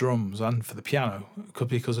show for drums and for the piano,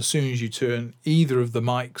 because as soon as you turn either of the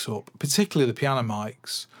mics up, particularly the piano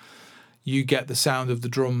mics, you get the sound of the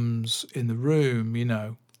drums in the room,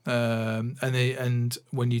 and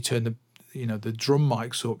when you turn the drum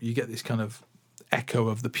mics up, you get this kind of echo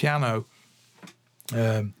of the piano.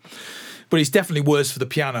 But it's definitely worse for the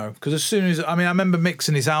piano, because as soon as I remember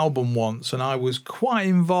mixing his album once, and I was quite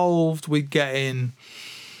involved with getting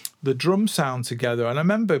the drum sound together, and I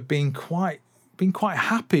remember being quite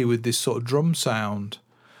happy with this sort of drum sound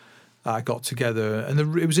that I got together. And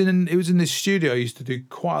it was in this studio I used to do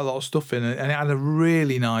quite a lot of stuff in, and it had a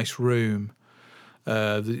really nice room.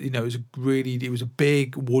 It was a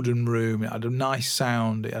big wooden room. It had a nice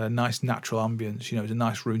sound. It had a nice natural ambience. It was a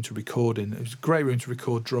nice room to record in. It was a great room to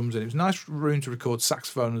record drums in. It was a nice room to record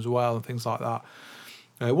saxophone as well and things like that.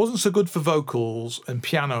 It wasn't so good for vocals and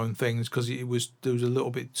piano and things because there was a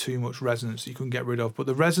little bit too much resonance that you couldn't get rid of. But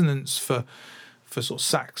the resonance for sort of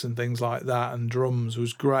sax and things like that and drums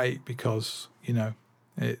was great because it had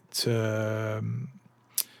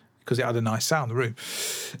a nice sound, the room.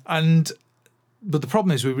 But the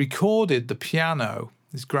problem is we recorded the piano,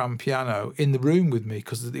 this grand piano, in the room with me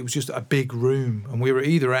because it was just a big room, and we were at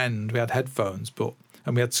either end. We had headphones,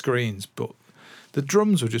 and we had screens, but the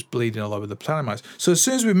drums were just bleeding all over the piano mics. So as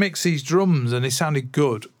soon as we mixed these drums and they sounded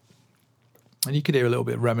good, and you could hear a little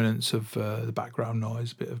bit of remnants of the background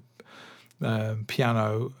noise, a bit of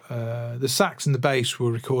piano. The sax and the bass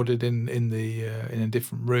were recorded in a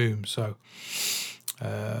different room, so.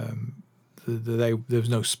 There was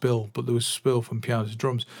no spill, but there was spill from piano to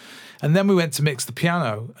drums. And then we went to mix the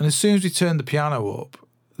piano, and as soon as we turned the piano up,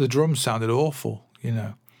 the drums sounded awful,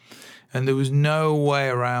 and there was no way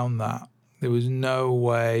around that. There was no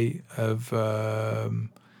way of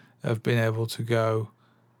being able to go,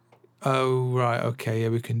 oh right, okay, yeah,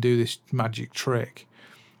 we can do this magic trick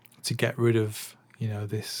to get rid of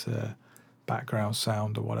this background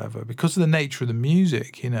sound or whatever, because of the nature of the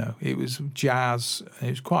music. It was jazz, and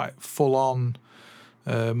it was quite full on,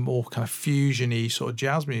 more kind of fusion-y sort of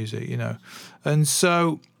jazz music, and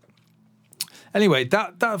so anyway,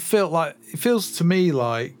 that feels to me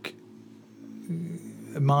like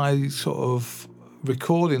my sort of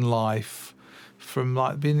recording life from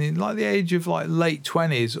like being in like the age of like late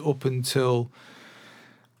 20s up until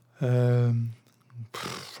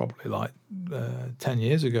probably like 10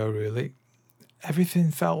 years ago, really. Everything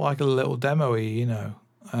felt like a little demo-y,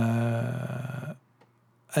 and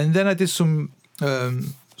then I did some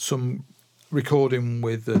recording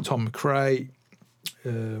with Tom McRae,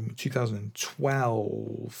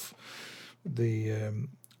 2012. The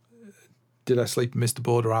Did I Sleep in Mr.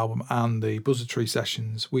 Border album and the Buzzer Tree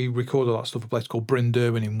sessions. We recorded that stuff at a place called Bryn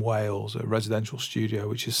Derwin in Wales, a residential studio,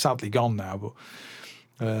 which is sadly gone now, but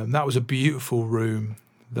that was a beautiful room.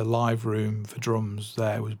 The live room for drums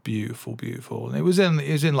there was beautiful, and it was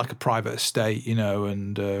in like a private estate,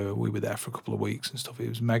 and we were there for a couple of weeks and stuff. It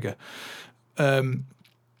was mega.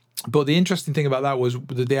 But the interesting thing about that was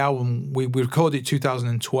the album we recorded it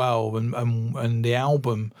 2012, and the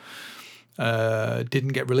album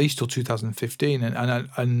didn't get released till 2015,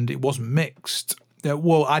 and it wasn't mixed.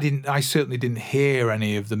 Well, I certainly didn't hear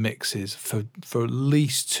any of the mixes for at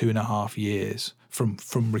least 2.5 years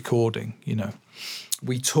from recording.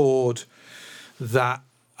 We toured that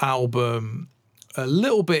album a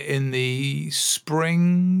little bit in the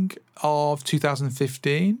spring of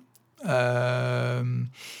 2015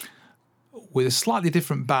 with a slightly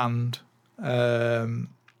different band. And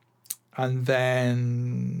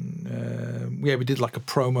then, we did like a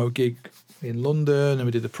promo gig in London, and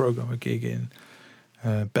we did a promo gig in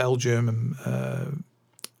Belgium, and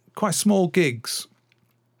quite small gigs.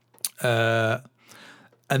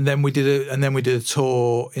 And then we did a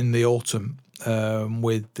tour in the autumn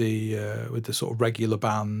with the sort of regular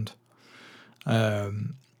band,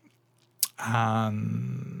 and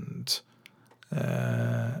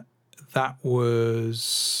that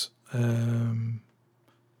was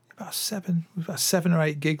about 7 or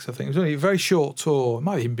 8 gigs, I think. It was only a very short tour. It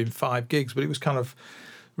might have even been 5 gigs, but it was kind of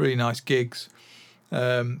really nice gigs.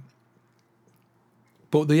 But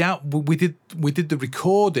we did the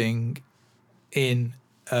recording in.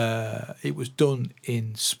 It was done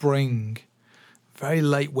in spring, very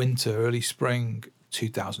late winter, early spring,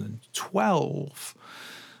 2012.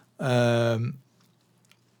 And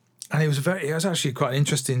it was actually quite an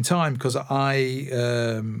interesting time because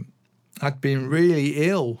I'd been really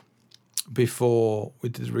ill before we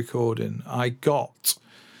did the recording. I got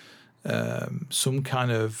some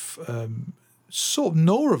kind of sort of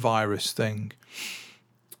norovirus thing,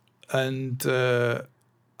 and I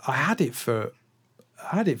had it for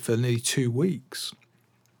nearly 2 weeks,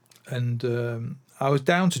 and I was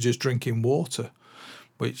down to just drinking water,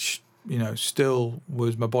 which still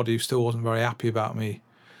was, my body still wasn't very happy about me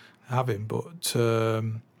having, but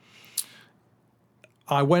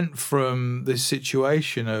I went from this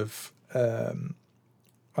situation of I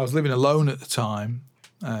was living alone at the time.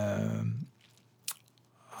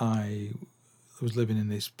 I was living in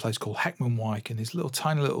this place called Heckmanwyke, in this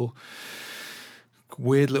tiny little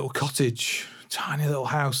weird little cottage, tiny little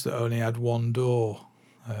house that only had one door.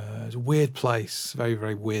 It was a weird place, very,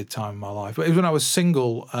 very weird time in my life. But it was when I was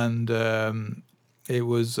single, and it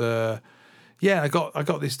was I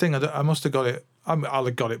got this thing. I must have got it. I'll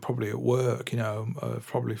have got it probably at work,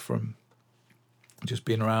 probably from just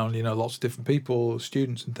being around, lots of different people,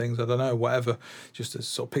 students and things. I don't know, whatever. Just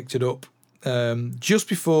sort of picked it up just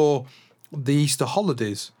before the Easter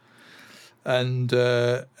holidays, and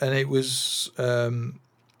it was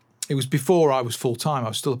before I was full time. I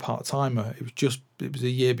was still a part timer. It was a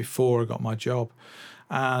year before I got my job,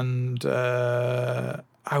 and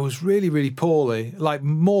I was really, really poorly, like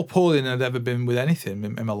more poorly than I'd ever been with anything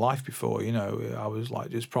in my life before. I was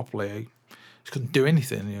like just properly, just couldn't do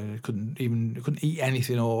anything. Couldn't eat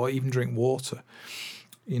anything or even drink water.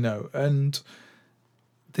 And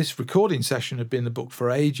this recording session had been booked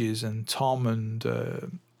for ages, and Tom and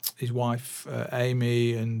his wife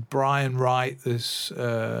Amy and Brian Wright, this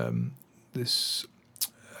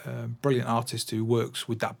brilliant artist who works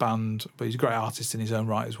with that band, but he's a great artist in his own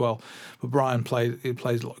right as well. But Brian plays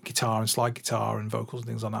a lot of guitar and slide guitar and vocals and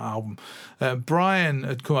things on that album. Brian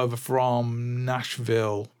had come over from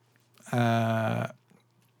Nashville, and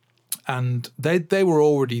they were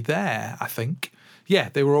already there, I think. Yeah,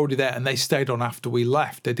 they were already there, and they stayed on after we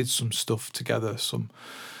left. They did some stuff together, some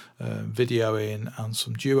videoing and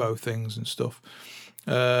some duo things and stuff.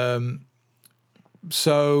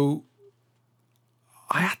 So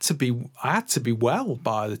I had to be well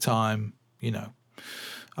by the time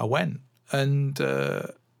I went, and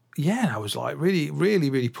I was like really, really,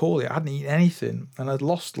 really poorly. I hadn't eaten anything, and I'd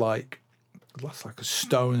lost like a 1.5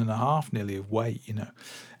 stone nearly of weight.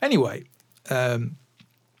 Anyway,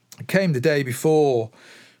 it came the day before,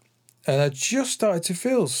 and I just started to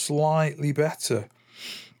feel slightly better,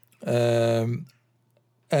 and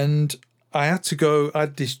I had to go. I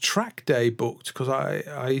had this track day booked because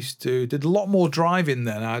I did a lot more driving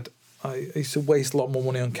then. I used to waste a lot more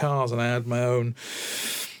money on cars, and I had my own.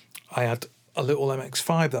 I had a little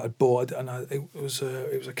MX-5 that I'd bought, and it was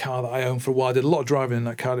a car that I owned for a while. I did a lot of driving in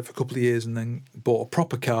that car for a couple of years, and then bought a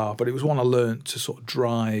proper car. But it was one I learnt to sort of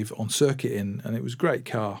drive on circuit in, and it was a great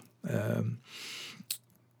car.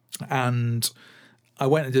 And I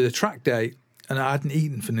went and did a track day, and I hadn't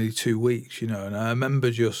eaten for nearly 2 weeks, and I remember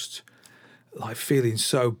just like feeling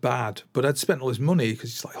so bad, but I'd spent all this money because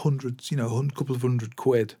it's like hundreds, a couple of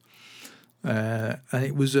 £100, and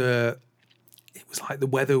it was like the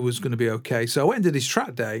weather was going to be okay. So I went and did this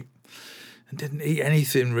track day and didn't eat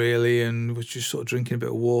anything really, and was just sort of drinking a bit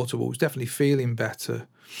of water, but was definitely feeling better.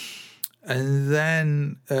 And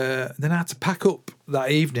then I had to pack up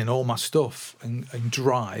that evening all my stuff and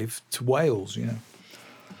drive to Wales,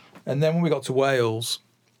 And then when we got to Wales,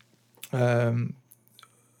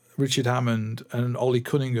 Richard Hammond and Ollie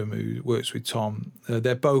Cunningham, who works with Tom,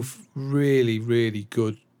 they're both really, really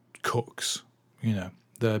good cooks.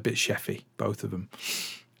 They're a bit chefy, both of them.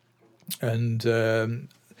 And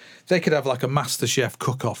they could have like a master chef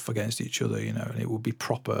cook-off against each other, and it would be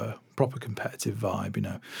proper competitive vibe,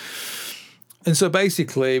 And so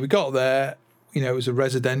basically we got there, it was a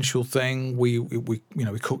residential thing. We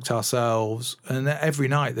cooked ourselves, and every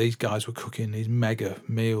night these guys were cooking these mega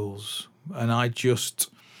meals, and I just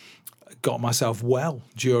got myself well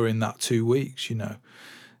during that 2 weeks,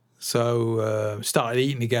 So started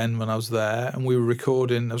eating again when I was there, and we were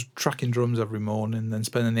recording. I was tracking drums every morning, and then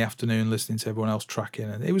spending the afternoon listening to everyone else tracking,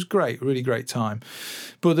 and it was great, really great time.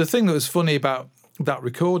 But the thing that was funny about that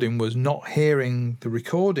recording was not hearing the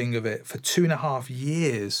recording of it for 2.5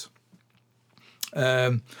 years.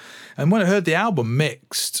 And when I heard the album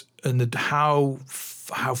mixed and how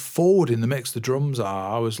forward in the mix the drums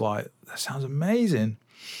are, I was like, that sounds amazing.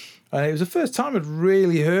 And it was the first time I'd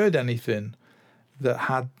really heard anything that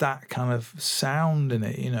had that kind of sound in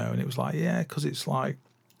it, and it was like, yeah, because it's like,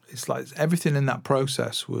 it's like everything in that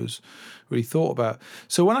process was really thought about.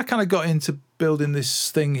 So when I kind of got into building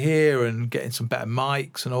this thing here and getting some better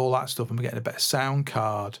mics and all that stuff and getting a better sound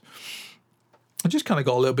card, I just kind of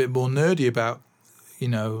got a little bit more nerdy about,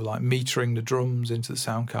 like metering the drums into the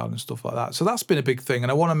sound card and stuff like that. So that's been a big thing,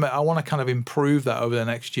 and I want to kind of improve that over the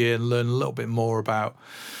next year and learn a little bit more about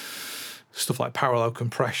stuff like parallel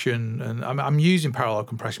compression. And I'm using parallel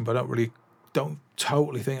compression, but I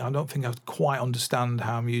don't think I quite understand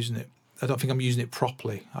how I'm using it. I don't think I'm using it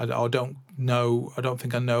properly. I don't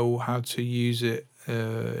think I know how to use it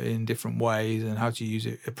in different ways and how to use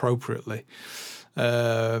it appropriately.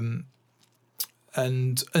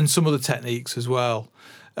 And some other techniques as well.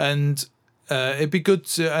 And it'd be good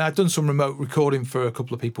to... I've done some remote recording for a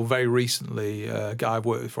couple of people very recently. A guy I've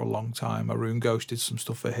worked with for a long time, Arun Ghosh, did some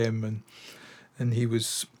stuff for him, and he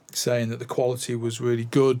was saying that the quality was really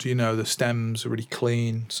good. The stems are really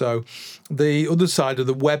clean. So the other side of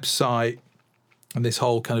the website and this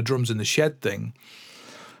whole kind of drums in the shed thing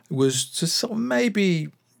was to sort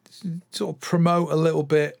of promote a little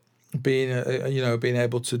bit being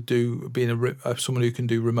able to do someone who can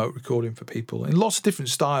do remote recording for people in lots of different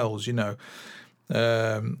styles, and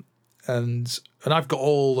I've got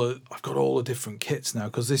all the different kits now,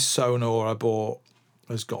 because this Sonor I bought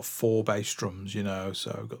has got 4 bass drums,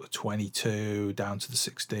 so I've got the 22 down to the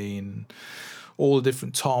 16, all the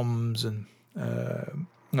different toms, and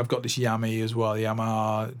I've got this Yami as well, the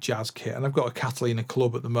Yamaha jazz kit, and I've got a Catalina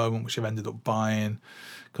Club at the moment, which I've ended up buying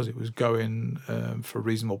because it was going for a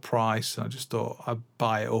reasonable price, and I just thought I'd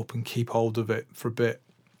buy it up and keep hold of it for a bit,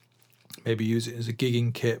 maybe use it as a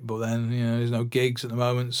gigging kit, but then there's no gigs at the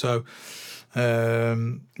moment, so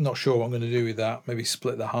not sure what I'm going to do with that. Maybe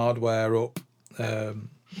split the hardware up.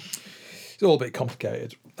 It's all a bit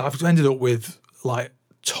complicated. I've ended up with like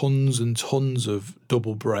tons and tons of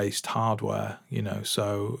double braced hardware,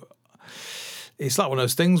 so it's like one of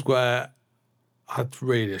those things where I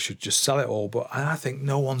should just sell it all, but I think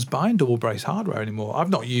no one's buying double brace hardware anymore. I've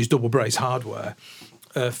not used double brace hardware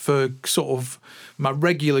for sort of my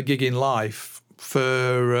regular gigging life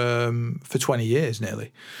for 20 years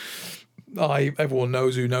nearly. Everyone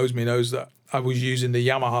who knows me knows that I was using the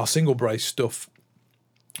Yamaha single brace stuff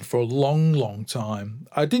for a long, long time.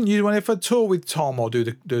 I didn't use when if I tour with Tom or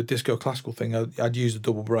do the disco classical thing, I'd use the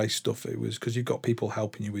double brace stuff. It was because you've got people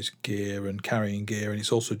helping you with gear and carrying gear, and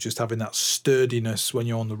it's also just having that sturdiness when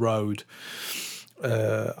you're on the road.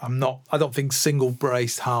 I don't think single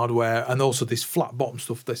braced hardware, and also this flat bottom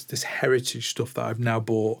stuff, this heritage stuff that I've now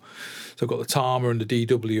bought. So I've got the Tama and the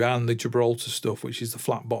DW and the Gibraltar stuff, which is the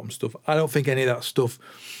flat bottom stuff. I don't think any of that stuff,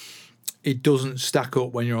 it doesn't stack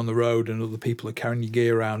up when you're on the road and other people are carrying your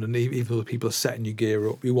gear around, and even other people are setting your gear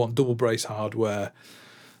up. You want double brace hardware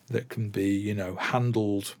that can be,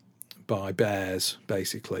 handled by bears,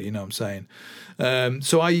 basically. You know what I'm saying?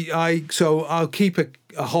 So I'll keep a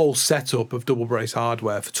whole setup of double brace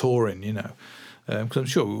hardware for touring, because I'm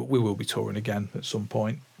sure we will be touring again at some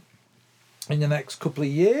point in the next couple of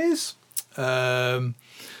years.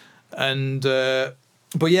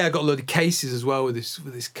 But yeah, I got a load of cases as well with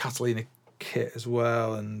this Catalina kit as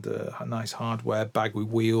well, and a nice hardware bag with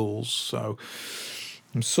wheels. So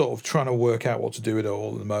I'm sort of trying to work out what to do with it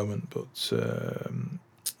all at the moment. But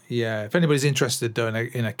yeah, if anybody's interested though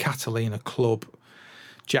in a Catalina Club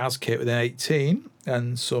jazz kit with an 18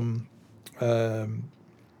 and some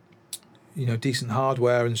decent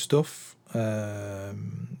hardware and stuff,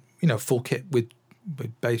 full kit with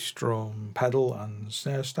bass drum pedal and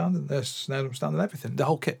snare drum stand and everything, the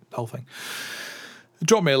whole thing,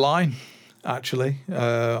 drop me a line actually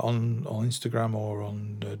on Instagram or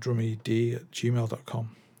on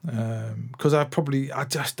drummyd@gmail.com, because I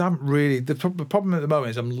just haven't really, the problem at the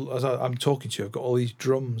moment is as I'm talking to you, I've got all these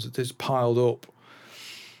drums that just piled up,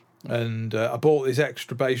 and I bought this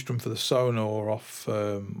extra bass drum for the Sonor off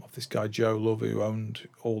this guy Joe Love, who owned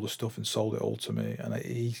all the stuff and sold it all to me, and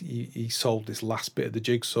he sold this last bit of the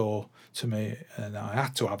jigsaw to me, and I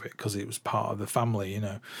had to have it because it was part of the family,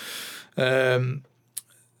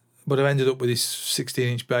 but I've ended up with this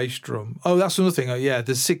 16-inch bass drum. Oh, that's another thing.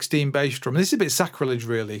 The 16 bass drum. This is a bit sacrilege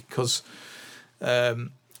really, because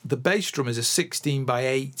the bass drum is a 16 by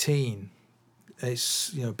 18.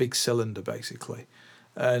 It's big cylinder basically.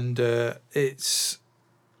 And it's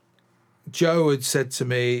Joe had said to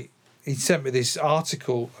me, he sent me this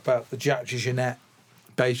article about the Jack DeJohnette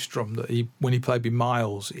bass drum that when he played with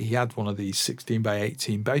Miles, he had one of these 16 by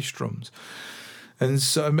 18 bass drums. And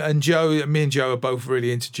so, me and Joe are both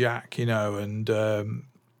really into Jack, and but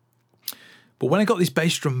when I got this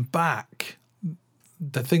bass drum back,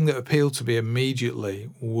 the thing that appealed to me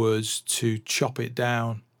immediately was to chop it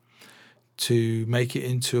down to make it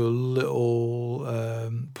into a little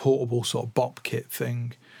portable sort of bop kit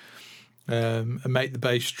thing, and make the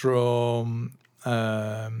bass drum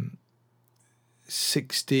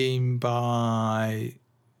 16 by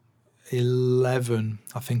 11,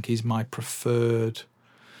 I think, is my preferred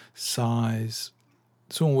size.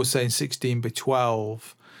 Someone was saying 16 by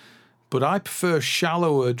 12, but I prefer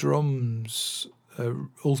shallower drums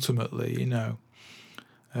ultimately, you know.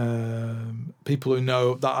 People who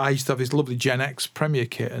know that I used to have this lovely Gen X Premier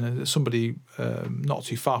kit, and somebody not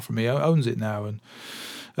too far from me owns it now, and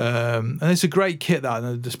it's a great kit, that,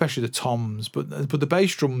 especially the toms. But the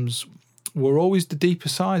bass drums were always the deeper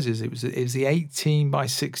sizes. It was the 18 by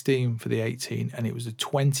 16 for the 18, and it was the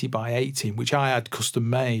 20 by 18, which I had custom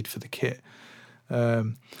made for the kit.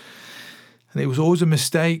 And it was always a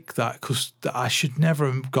mistake that I should never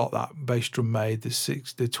have got that bass drum made,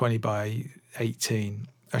 the 20 by 18.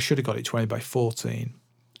 I should have got it 20 by 14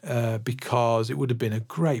 because it would have been a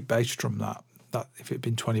great bass drum that if it had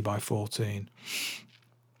been 20 by 14.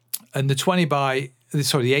 And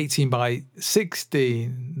the 18 by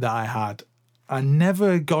 16 that I had, I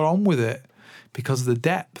never got on with it because of the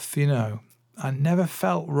depth, you know. I never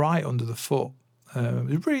felt right under the foot. It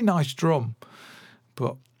was a really nice drum,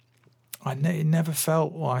 but it never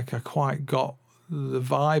felt like I quite got the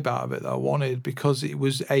vibe out of it that I wanted because it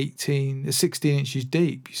was 16 inches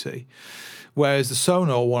deep, you see. Whereas the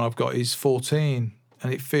Sonor one I've got is 14,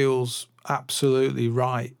 and it feels absolutely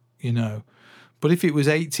right, you know. But if it was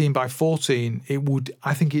 18 by 14,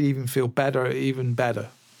 I think it'd even feel better, by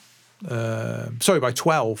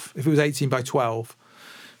 12. If it was 18 by 12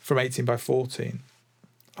 from 18 by 14,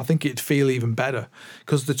 I think it'd feel even better,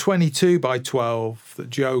 because the 22 by 12 that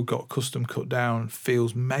Joe got custom cut down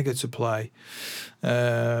feels mega to play.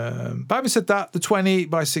 But having said that, the 20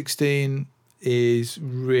 by 16 is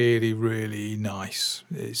really, really nice.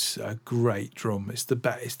 It's a great drum. It's the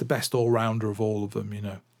best all-rounder of all of them, you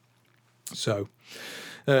know. So,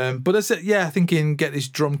 but that's it. Yeah, thinking get this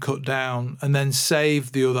drum cut down and then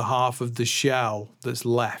save the other half of the shell that's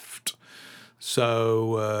left.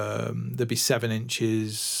 So there'd be 7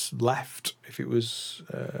 inches left if it was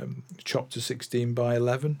chopped to 16 by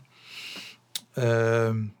 11.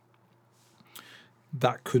 That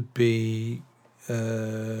could be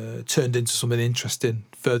turned into something interesting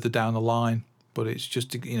further down the line. But it's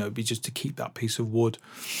just to, it'd be just to keep that piece of wood.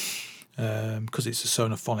 Because it's a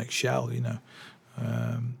sonophonic shell, you know.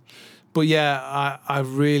 But yeah, I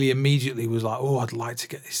really immediately was like, I'd like to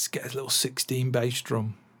get a little 16 bass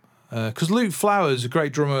drum. Because Luke Flowers, a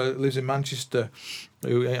great drummer, lives in Manchester.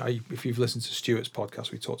 Who, if you've listened to Stuart's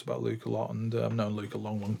podcast, we talked about Luke a lot, and I've known Luke a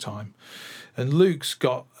long, long time. And Luke's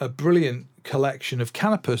got a brilliant collection of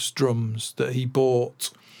Canopus drums that he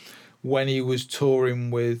bought when he was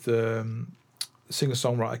touring with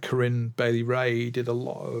singer-songwriter Corinne Bailey Ray. He did a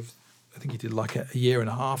lot of, I think he did like a year and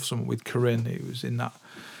a half something with Corinne. He was in that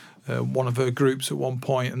one of her groups at one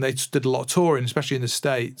point, and they did a lot of touring, especially in the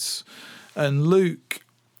States. And Luke,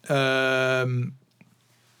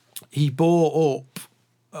 he bought up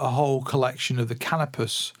a whole collection of the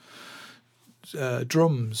Canopus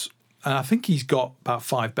drums, and I think he's got about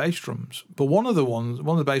 5 bass drums. But one of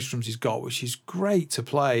the bass drums he's got, which is great to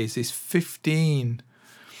play, is this 15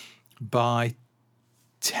 by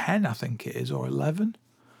 10, I think it is, or 11.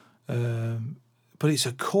 But it's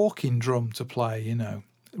a corking drum to play, you know,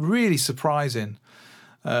 really surprising.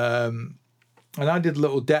 And I did a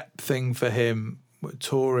little depth thing for him,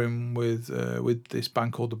 touring with this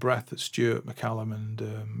band called The Breath that Stuart McCallum and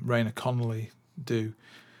Raina Connolly do,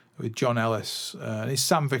 with John Ellis. It's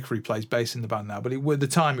Sam Vickery plays bass in the band now, but at the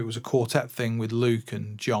time it was a quartet thing with Luke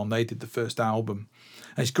and John. They did the first album.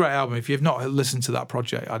 And it's a great album. If you've not listened to that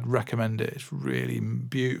project, I'd recommend it. It's really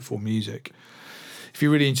beautiful music. If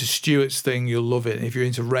you're really into Stuart's thing, you'll love it. If you're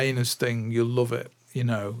into Raina's thing, you'll love it. You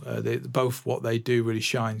know, both what they do really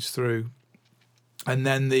shines through. And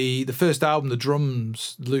then the first album, the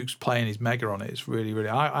drums, Luke's playing his mega on it. It's really, really.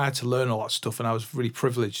 I had to learn all that stuff, and I was really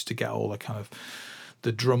privileged to get all the kind of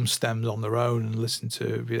the drum stems on their own and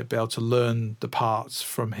be able to learn the parts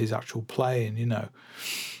from his actual playing. You know,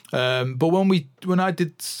 but when I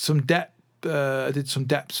did some depth. I did some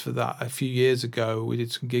depths for that a few years ago. We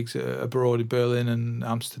did some gigs abroad in Berlin and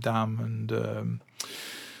Amsterdam and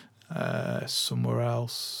somewhere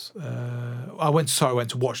else. I went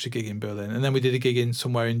to watch the gig in Berlin, and then we did a gig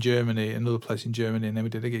somewhere in Germany, another place in Germany, and then we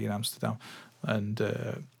did a gig in Amsterdam. And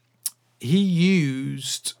he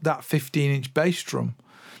used that 15-inch bass drum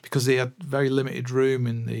because they had very limited room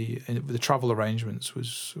in the travel arrangements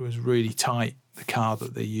was really tight. The car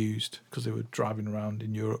that they used because they were driving around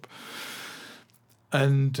in Europe.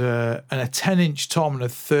 and a 10-inch tom and a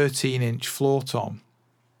 13-inch floor tom.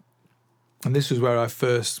 And this was where I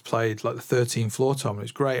first played like the 13 floor tom. It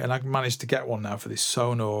was great, and I managed to get one now for this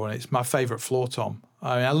Sonor, and it's my favourite floor tom.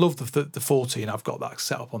 I mean, I love the 14. I've got that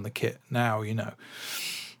set up on the kit now, you know.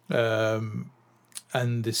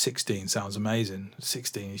 And the 16 sounds amazing. The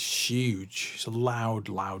 16 is huge. It's a loud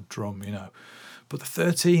drum, you know. But the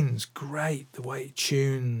 13's great, the way it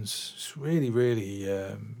tunes. It's really, really,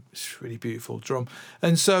 it's really beautiful drum.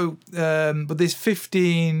 And so, but this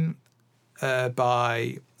 15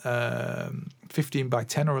 by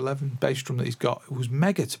 10 or 11 bass drum that he's got, it was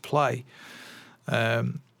mega to play.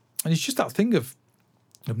 And it's just that thing of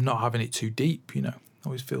not having it too deep, you know.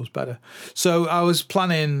 Always feels better. So I was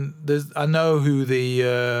planning. I know who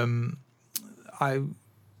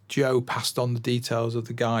Joe passed on the details of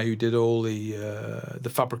the guy who did all the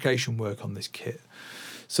fabrication work on this kit.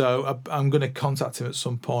 So I'm going to contact him at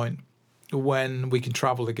some point when we can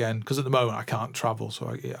travel again, because at the moment I can't travel, so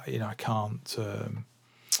I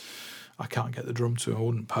can't get the drum to him. I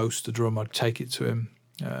wouldn't post the drum. I'd take it to him.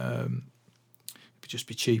 It'd just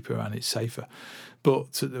be cheaper and it's safer.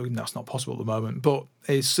 But that's not possible at the moment. But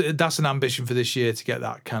that's an ambition for this year, to get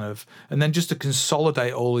that kind of, and then just to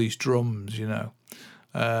consolidate all these drums, you know.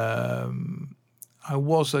 I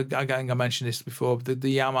mentioned this before, the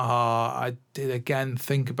Yamaha, I did again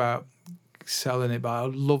think about selling it, but I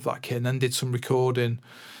love that kit, and then did some recording.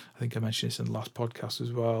 I think I mentioned this in the last podcast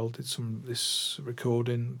as well. Did this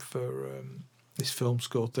recording for this film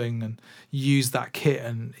score thing, and used that kit,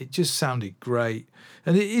 and it just sounded great.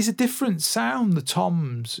 And it is a different sound, the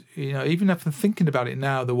toms, you know, even if I'm thinking about it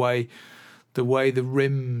now, the way the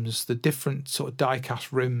rims, the different sort of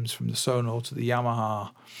die-cast rims from the Sonor to the Yamaha,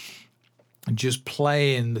 and just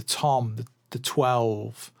playing the tom, the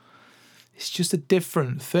 12, it's just a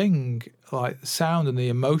different thing, like the sound and the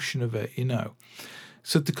emotion of it, you know.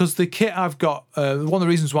 So because the kit I've got, one of the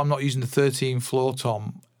reasons why I'm not using the 13 floor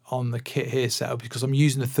tom on the kit here set up, because I'm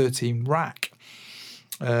using the 13 rack.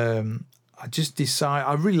 I just decide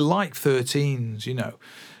I really like 13s, you know,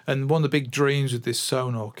 and one of the big dreams with this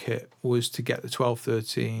Sonor kit was to get the 12,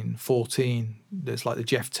 13, 14. There's like the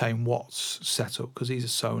Jeff Tame Watts setup, because he's a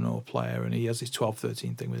Sonor player and he has his 12,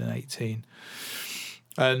 13 thing with an 18.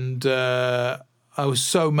 And I was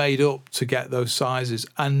so made up to get those sizes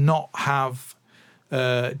and not have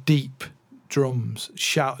deep drums,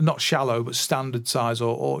 not shallow, but standard size,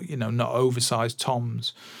 or you know, not oversized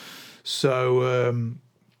toms. So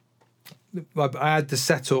I had the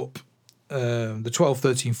setup, the 12,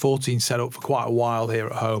 13, 14 setup for quite a while here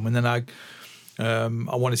at home, and then I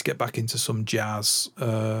wanted to get back into some jazz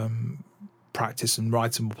practice and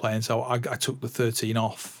writing and playing, so I took the 13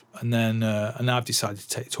 off, and then and I've decided to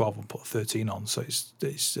take 12 and put 13 on. So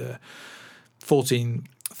it's 14,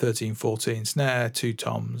 13, 14 snare, 2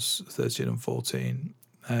 toms, 13 and 14,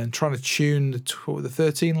 and trying to tune the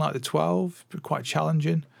 13 like the 12, but quite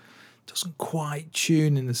challenging. Doesn't quite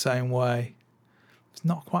tune in the same way. It's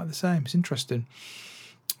not quite the same. It's interesting.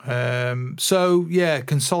 So yeah,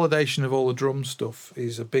 consolidation of all the drum stuff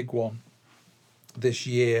is a big one this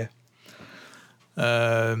year.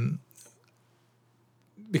 Because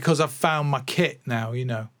I've found my kit now, you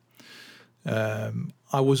know.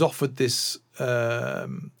 I was offered this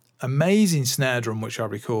amazing snare drum which I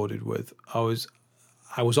recorded with. I was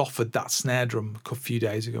offered that snare drum a few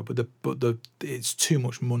days ago, but it's too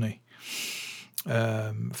much money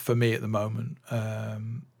for me at the moment.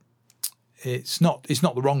 It's not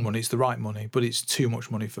the wrong money, it's the right money, but it's too much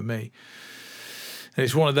money for me. And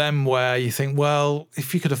it's one of them where you think, well,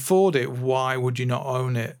 if you could afford it, why would you not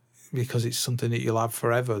own it? Because it's something that you'll have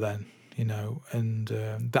forever then, you know. And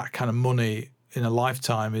that kind of money in a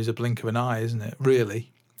lifetime is a blink of an eye, isn't it,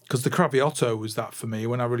 really? Because the Craviotto was that for me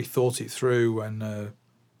when I really thought it through, and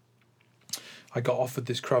I got offered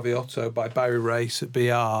this Craviotto by Barry Race at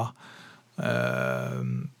BR.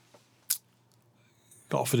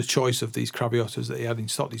 Got offered a choice of these Craviottos that he had in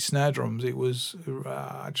stock, these snare drums. It was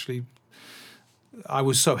actually, I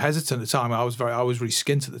was so hesitant at the time. I was really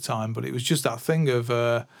skint at the time, but it was just that thing of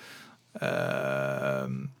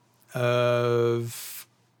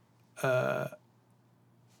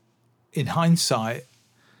in hindsight,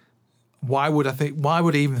 why would I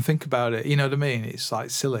even think about it? You know what I mean? It's like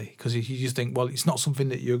silly, because you just think, well, it's not something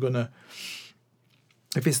that you're gonna.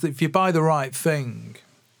 If you buy the right thing,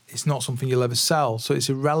 it's not something you'll ever sell, so it's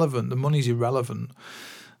irrelevant. The money's irrelevant.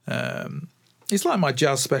 It's like my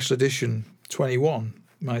Jazz Special Edition 21,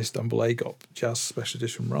 my Istanbul AGOP Jazz Special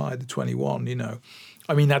Edition ride, the 21. You know,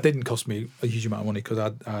 I mean, that didn't cost me a huge amount of money, because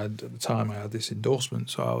I had at the time I had this endorsement,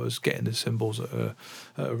 so I was getting the cymbals at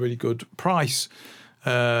a really good price.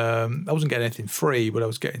 I wasn't getting anything free, but I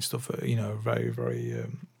was getting stuff at, very, very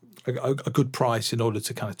a good price in order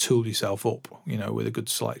to kind of tool yourself up, with a good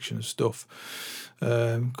selection of stuff.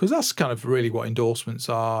 Because that's kind of really what endorsements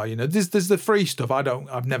are. There's the free stuff.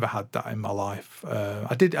 I've never had that in my life.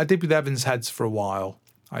 I did with Evans Heads for a while.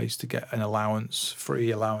 I used to get an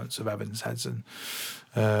free allowance of Evans Heads,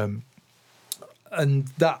 and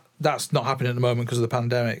that's not happening at the moment because of the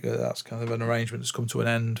pandemic. That's kind of an arrangement that's come to an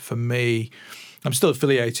end for me. I'm still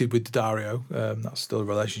affiliated with Dario. That's still a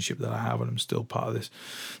relationship that I have, and I'm still part of this.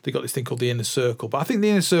 They've got this thing called the Inner Circle. But I think the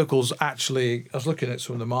Inner Circle's actually, I was looking at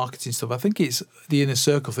some of the marketing stuff. I think it's the Inner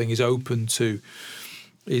Circle thing is open to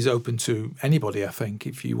anybody, I think,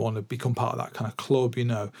 if you want to become part of that kind of club,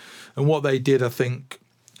 And what they did, I think,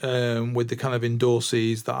 with the kind of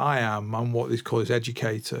endorsees that I am, I'm what they call this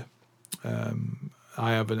educator.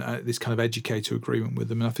 I have this kind of educator agreement with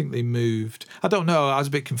them, and I think they moved. I don't know. I was a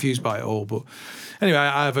bit confused by it all, but anyway,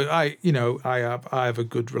 I have a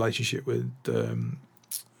good relationship with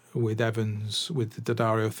Evans, with the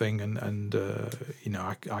Dario thing, and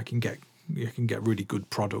I can get really good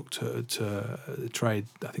product to trade.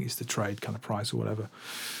 I think it's the trade kind of price or whatever.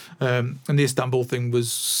 And the Istanbul thing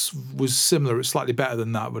was similar. It's slightly better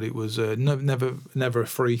than that, but it was never a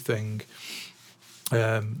free thing.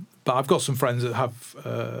 But I've got some friends that have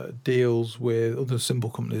deals with other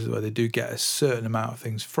cymbal companies where they do get a certain amount of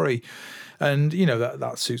things free, and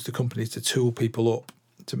that suits the companies to tool people up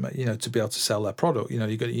to to be able to sell their product. You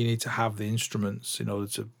need to have the instruments in order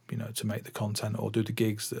to to make the content or do the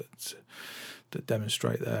gigs that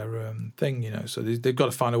demonstrate their thing. So they've got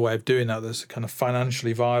to find a way of doing that that's kind of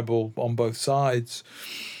financially viable on both sides.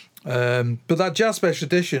 But that Jazz Special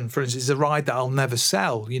Edition, for instance, is a ride that I'll never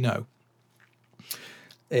sell.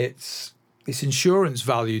 Its insurance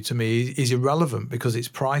value to me is irrelevant because it's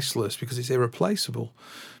priceless, because it's irreplaceable,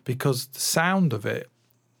 because the sound of it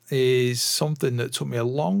is something that took me a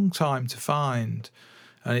long time to find,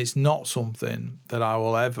 and it's not something that I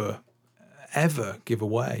will ever give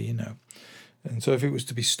away, And so if it was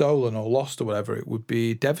to be stolen or lost or whatever, it would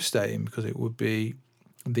be devastating because it would be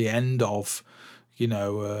the end of,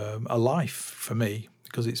 a life for me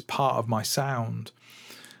because it's part of my sound.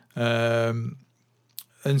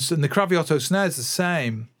 And the Craviotto snare is the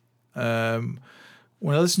same.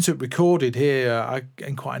 When I listen to it recorded here, I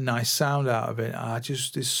get quite a nice sound out of it.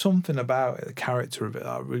 There's something about it, the character of it that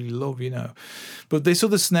I really love, But this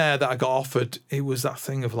other snare that I got offered, it was that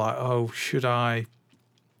thing of like, oh, I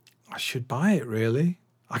should buy it, really.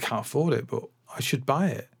 I can't afford it, but I should buy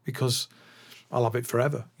it because I'll have it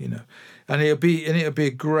forever, And it'll be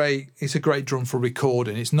it's a great drum for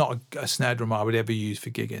recording. It's not a snare drum I would ever use for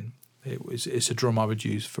gigging. It's a drum I would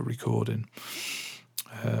use for recording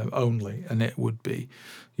only, and it would be,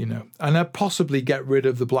 and I'd possibly get rid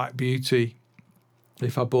of the Black Beauty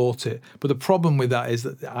if I bought it. But the problem with that is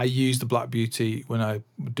that I use the Black Beauty when I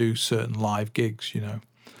do certain live gigs,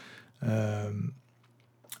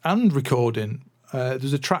 and recording.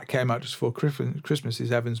 There's a track came out just before Christmas,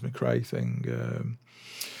 this Evans McRae thing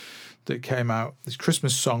that came out, this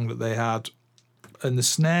Christmas song that they had. And the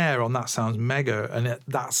snare on that sounds mega, and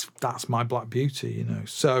that's my Black Beauty,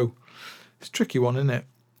 So it's a tricky one, isn't it?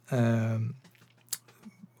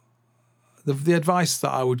 The advice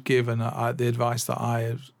that I would give, and the advice that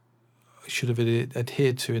I should have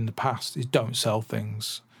adhered to in the past, is don't sell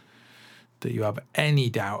things that you have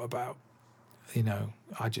any doubt about.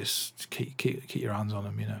 I just keep your hands on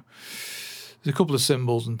them. There's a couple of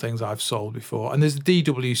cymbals and things I've sold before. And there's the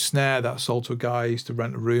DW snare that I sold to a guy I used to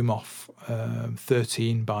rent a room off,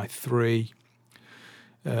 13 by 3,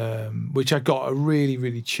 which I got a really,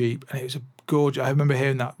 really cheap. And it was a gorgeous. I remember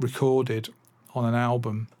hearing that recorded on an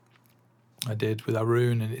album I did with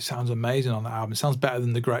Arun, and it sounds amazing on that album. It sounds better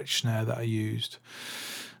than the Gretsch snare that I used.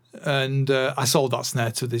 And I sold that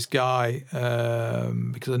snare to this guy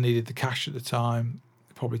because I needed the cash at the time,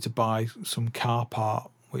 probably to buy some car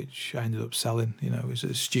part, which I ended up selling. It was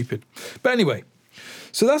stupid. But anyway,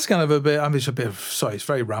 so that's kind of a bit, sorry, it's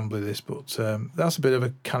very rambly this, but that's a bit of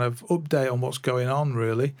a kind of update on what's going on,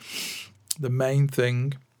 really. The main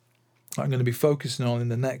thing I'm going to be focusing on in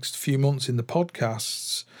the next few months in the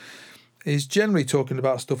podcasts is generally talking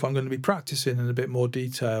about stuff I'm going to be practicing in a bit more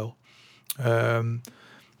detail.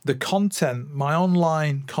 The content, my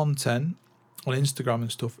online content on Instagram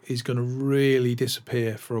and stuff, is going to really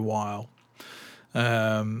disappear for a while.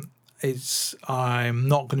 I'm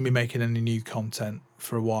not going to be making any new content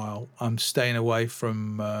for a while. I'm staying away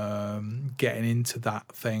from getting into that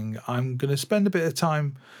thing. I'm going to spend a bit of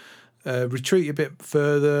time, retreat a bit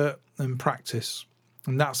further and practice.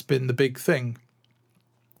 And that's been the big thing.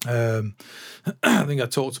 I think I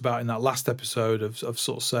talked about in that last episode of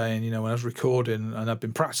sort of saying, when I was recording and I've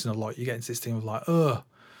been practicing a lot, you get into this thing of like,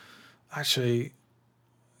 actually,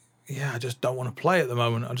 I just don't want to play at the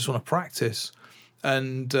moment. I just want to practice.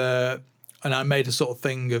 And I made a sort of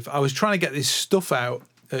thing of, I was trying to get this stuff out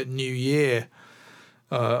at New Year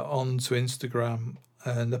onto Instagram.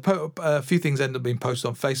 And a few things ended up being posted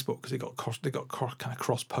on Facebook because they got kind of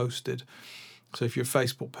cross-posted. So if you're a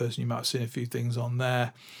Facebook person, you might have seen a few things on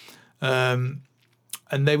there. And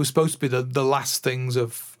they were supposed to be the last things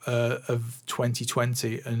of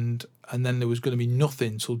 2020, and then there was going to be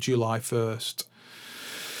nothing till July 1st,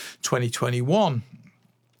 2021.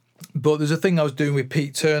 But there's a thing I was doing with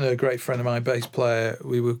Pete Turner, a great friend of mine, bass player.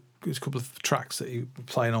 There's a couple of tracks that he was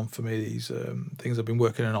playing on for me, these things I've been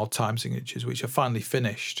working on, odd time signatures, which I finally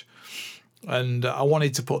finished. And I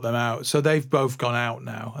wanted to put them out. So they've both gone out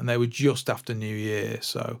now, and they were just after New Year.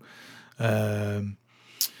 So,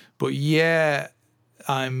 but yeah,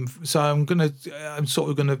 I'm sort of gonna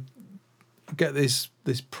get this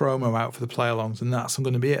promo out for the play-alongs, and that's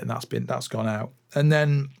going to be it. And that's gone out. And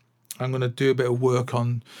then I'm going to do a bit of work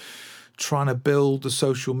on trying to build the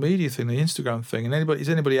social media thing, the Instagram thing. And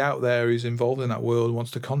anybody out there who's involved in that world and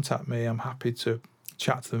wants to contact me, I'm happy to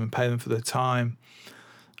chat to them and pay them for their time.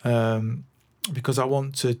 Because I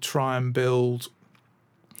want to try and build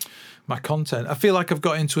my content. I feel like I've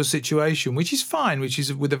got into a situation, which is fine, which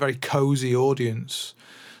is with a very cozy audience,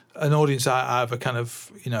 an audience I have a kind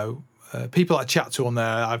of, people I chat to on there,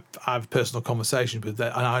 I have personal conversations with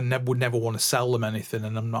them, and I would never want to sell them anything,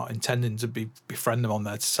 and I'm not intending to befriend them on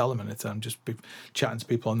there to sell them anything. I'm just chatting to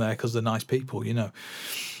people on there because they're nice people,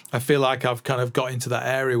 I feel like I've kind of got into that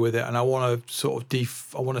area with it, and I want to sort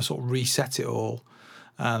of reset it all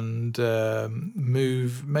and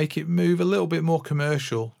make it move a little bit more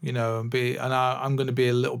commercial, and I'm going to be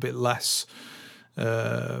a little bit less.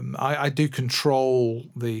 I do control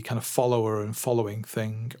the kind of follower and following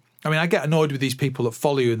thing. I mean, I get annoyed with these people that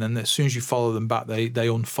follow you, and then as soon as you follow them back, they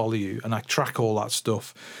unfollow you, and I track all that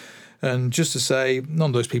stuff. And just to say,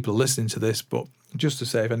 none of those people are listening to this, but just to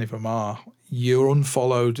say, if any of them are, you're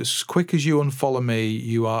unfollowed. As quick as you unfollow me,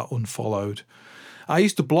 you are unfollowed. I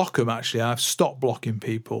used to block them, actually. I've stopped blocking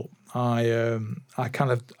people. I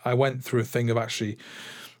went through a thing of actually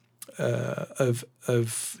of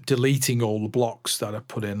deleting all the blocks that I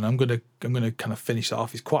put in. I'm gonna kind of finish that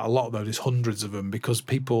off. It's quite a lot though. There's hundreds of them because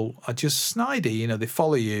people are just snidey. They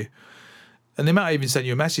follow you, and they might even send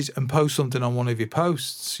you a message and post something on one of your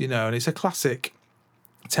posts. And it's a classic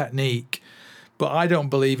technique. But I don't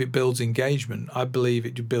believe it builds engagement. I believe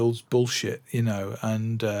it builds bullshit.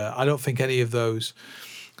 And I don't think any of those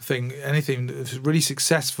anything that's really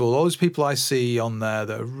successful. All those people I see on there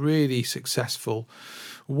that are really successful.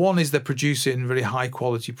 One is they're producing very high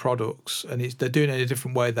quality products, and they're doing it in a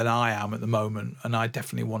different way than I am at the moment. And I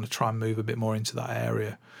definitely want to try and move a bit more into that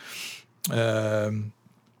area. And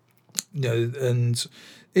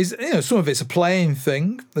some of it's a playing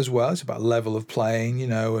thing as well. It's about level of playing,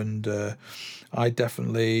 and I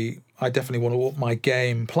definitely want to up my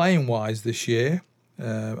game playing wise this year,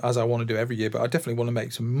 as I want to do every year. But I definitely want to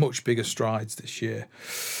make some much bigger strides this year.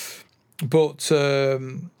 But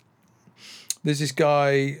there's this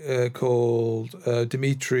guy called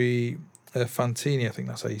Dimitri Fantini, I think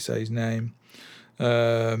that's how you say his name.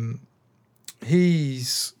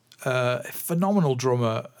 He's a phenomenal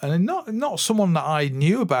drummer, and not someone that I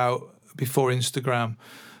knew about before Instagram,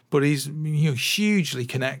 but he's hugely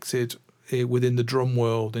connected within the drum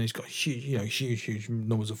world, and he's got huge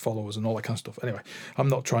numbers of followers and all that kind of stuff. Anyway, I'm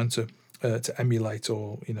not trying to emulate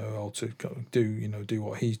or to do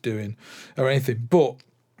what he's doing or anything, but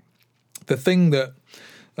the thing that's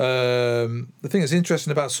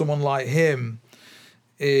interesting about someone like him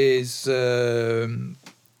is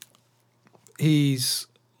he's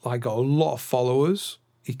like got a lot of followers.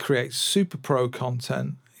 He creates super pro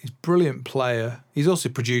content. He's a brilliant player. He's also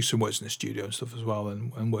a producer and works in the studio and stuff as well,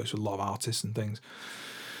 and works with a lot of artists and things.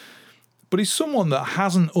 But he's someone that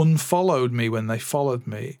hasn't unfollowed me when they followed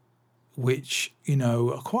me, which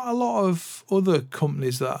quite a lot of other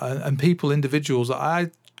companies and people, individuals that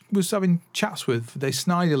I was having chats with, they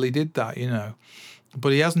snidely did that,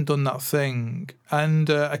 but he hasn't done that thing. And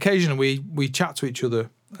occasionally we chat to each other.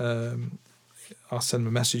 I'll send him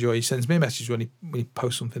a message, or he sends me a message when he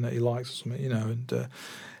posts something that he likes or something,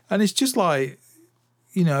 and it's just like,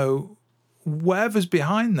 whatever's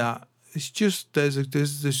behind that, it's just there's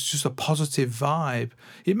just a positive vibe.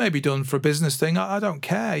 It may be done for a business thing. I don't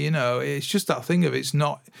care, It's just that thing of it's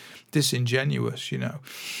not disingenuous, whoever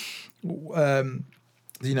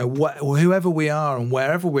we are and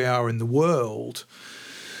wherever we are in the world,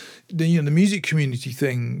 the music community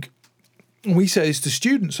thing. We say this to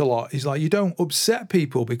students a lot. Is like, you don't upset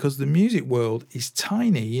people because the music world is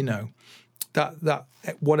tiny. You know, that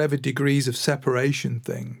whatever degrees of separation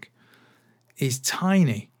thing is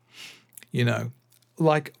tiny. You know,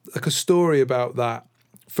 like a story about that.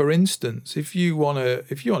 For instance, if you wanna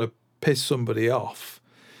piss somebody off,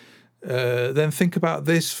 then think about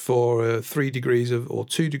this for 3 degrees or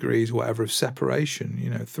 2 degrees, whatever, of separation. You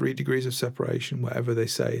know, 3 degrees of separation, whatever they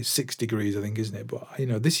say is 6 degrees, I think, isn't it? But you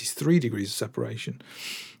know, this is 3 degrees of separation.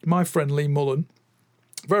 My friend Lee Mullen,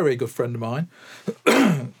 very, very good friend of mine,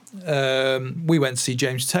 we went to see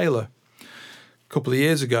James Taylor a couple of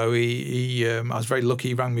years ago. I was very lucky.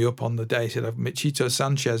 He rang me up on the day. He said, Michito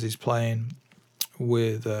Sanchez is playing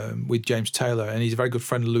with James Taylor, and he's a very good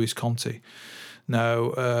friend of Luis Conti.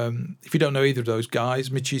 Now, if you don't know either of those guys,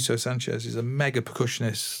 Michito Sanchez is a mega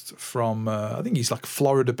percussionist from, I think he's like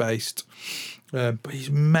Florida-based, but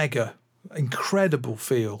he's mega, incredible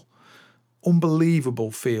feel,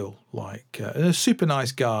 unbelievable feel, and a super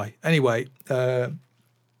nice guy. Anyway,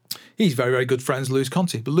 he's very, very good friends with Luis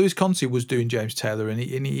Conti. But Luis Conti was doing James Taylor, and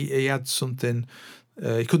he had something,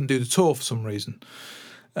 he couldn't do the tour for some reason.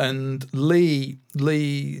 And Luis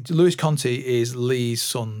Conti is Lee's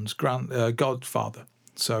son's godfather.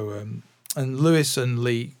 So, and Luis and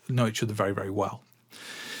Lee know each other very, very well.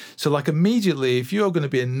 So, like, immediately, if you're going to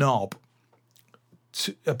be a knob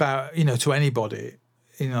to anybody,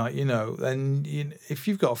 then if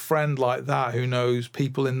you've got a friend like that who knows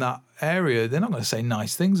people in that area, they're not going to say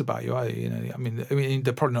nice things about you, are they? I mean,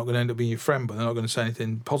 they're probably not going to end up being your friend, but they're not going to say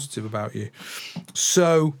anything positive about you.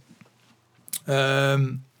 So,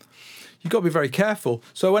 you've got to be very careful.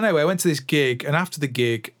 So anyway, I went to this gig, and after the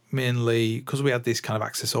gig, me and Lee, because we had this kind of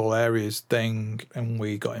access all areas thing, and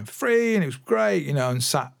we got in for free, and it was great, and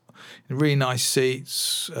sat in really nice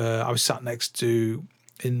seats. I was sat next to,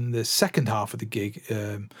 in the second half of the gig,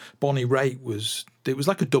 Bonnie Raitt it was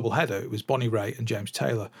like a double header. It was Bonnie Raitt and James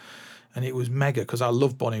Taylor, and it was mega because I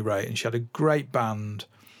love Bonnie Raitt, and she had a great band,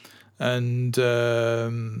 and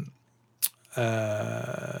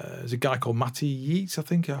there's a guy called Matty Yeats, I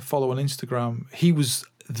think I follow on Instagram. He was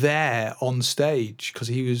there on stage because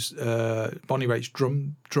he was Bonnie Raitt's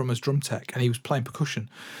drummer's drum tech, and he was playing percussion.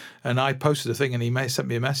 And I posted a thing, and he sent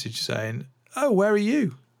me a message saying, "Oh, where are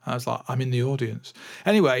you?" I was like, "I'm in the audience."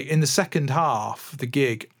 Anyway, in the second half of the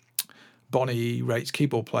gig, Bonnie Raitt's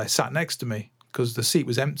keyboard player sat next to me because the seat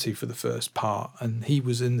was empty for the first part, and he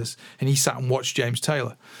was in this, and he sat and watched James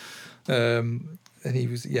Taylor. And he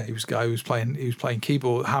was a guy who was playing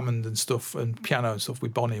keyboard, Hammond and stuff, and piano and stuff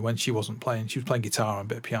with Bonnie when she wasn't playing. She was playing guitar and a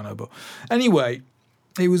bit of piano. But anyway,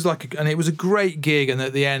 it was it was a great gig. And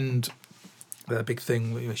at the end, the big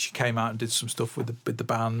thing, she came out and did some stuff with the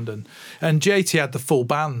band, and JT had the full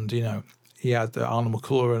band. He had Arnold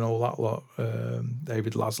McClure and all that lot,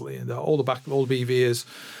 David Lasley and all the BVers,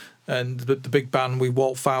 and the big band with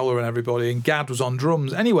Walt Fowler and everybody, and Gad was on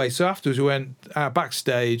drums. Anyway, so afterwards we went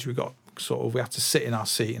backstage. We had to sit in our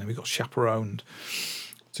seat, and we got chaperoned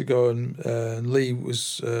to go, and Lee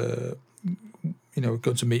was going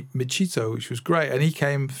to meet Michito, which was great, and he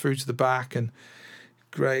came through to the back, and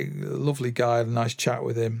great, lovely guy, had a nice chat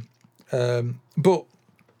with him, but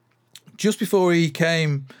just before he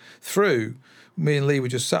came through, me and Lee were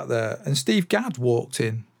just sat there, and Steve Gadd walked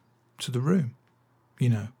in to the room,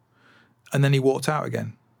 and then he walked out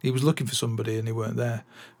again. He was looking for somebody and he weren't there,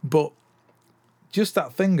 but just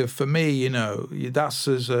that thing of, for me, that's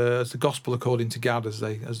as the gospel according to Gadd, as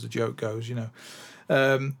the joke goes.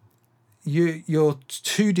 You're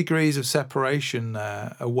 2 degrees of separation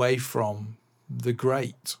there away from the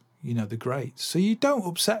great. The great. So you don't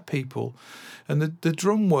upset people, and the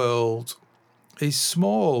drum world is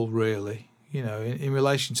small, really. In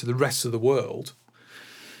relation to the rest of the world.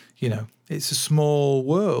 It's a small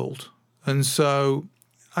world, and so.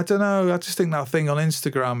 I don't know. I just think that thing on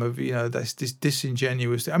Instagram of this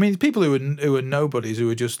disingenuous. I mean, people who are nobodies, who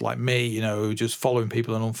are just like me, who are just following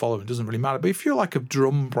people and unfollowing, it doesn't really matter. But if you're like a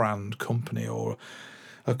drum brand company, or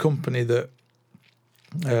a company that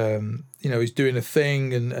is doing a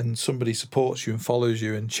thing, and somebody supports you and follows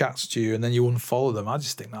you and chats to you, and then you unfollow them, I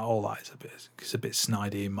just think that all that is a bit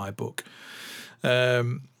snidey in my book.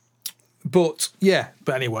 But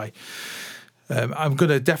anyway. I'm going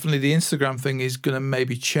to definitely, the Instagram thing is going to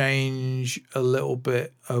maybe change a little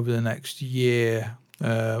bit over the next year,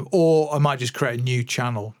 or I might just create a new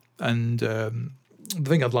channel. And the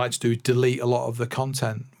thing I'd like to do is delete a lot of the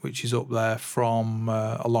content which is up there from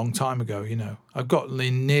a long time ago. I've got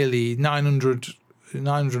nearly 900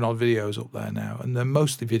 odd videos up there now, and they're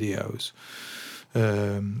mostly videos.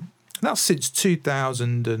 That's since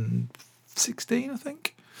 2016, I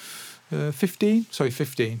think. 15. Sorry,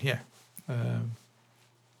 15. Yeah.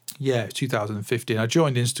 2015. I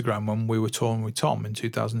joined Instagram when we were touring with Tom in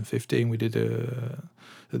 2015. We did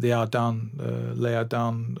the Ardennes, Les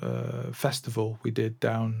Ardennes festival we did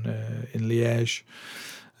down in Liège.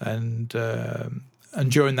 And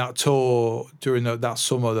during that tour, during that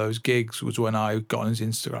summer, those gigs was when I got on his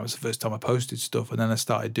Instagram. It was the first time I posted stuff. And then I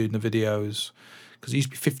started doing the videos, because it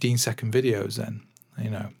used to be 15-second videos then,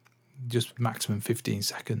 just maximum 15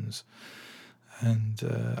 seconds. And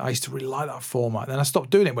I used to really like that format. Then I stopped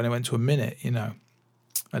doing it when it went to a minute,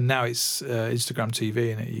 And now it's Instagram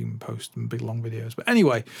TV, and you can post big long videos. But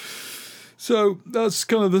anyway, so that's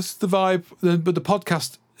kind of the vibe. But the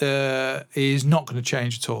podcast is not going to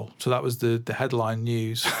change at all. So that was the headline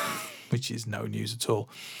news, which is no news at all.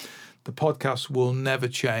 The podcast will never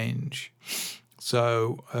change.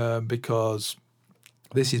 So because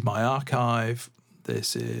this is my archive.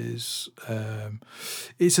 This is,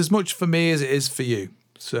 it's as much for me as it is for you.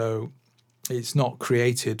 So it's not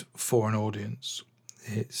created for an audience.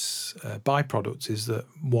 Its byproduct is that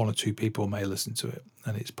one or two people may listen to it,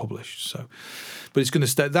 and it's published. So, but it's going to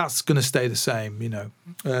stay. That's going to stay the same.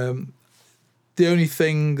 The only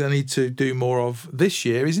thing I need to do more of this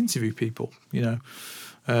year is interview people. And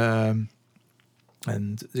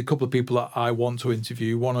there's a couple of people that I want to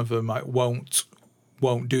interview. One of them I won't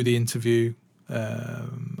do the interview.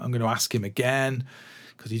 I'm going to ask him again,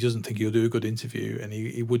 because he doesn't think he'll do a good interview, and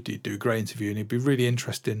he would do a great interview, and he'd be a really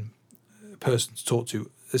interesting person to talk to,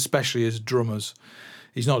 especially as drummers.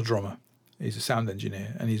 He's not a drummer, he's a sound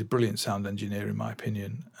engineer, and he's a brilliant sound engineer in my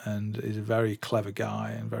opinion, and he's a very clever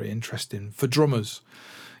guy and very interesting for drummers,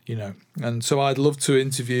 and so I'd love to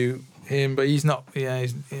interview him, but he's not.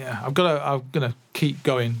 I'm gonna keep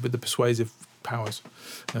going with the persuasive powers.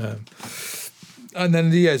 And then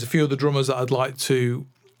there's a few other drummers that I'd like to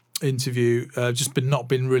interview. Not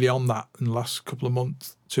been really on that in the last couple of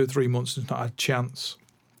months, 2 or 3 months. Just not had a chance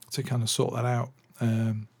to kind of sort that out.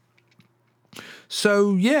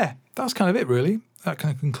 So yeah, that's kind of it really. That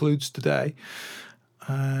kind of concludes today.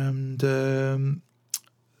 And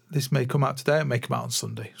this may come out today. It may come out on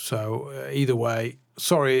Sunday. So either way,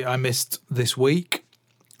 sorry I missed this week,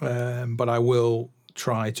 but I will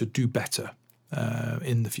try to do better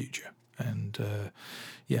in the future. And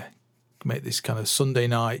make this kind of Sunday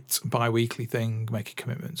night bi-weekly thing, make a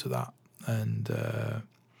commitment to that. And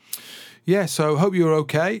so hope you're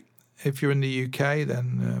okay. If you're in the UK,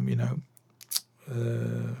 then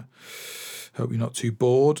hope you're not too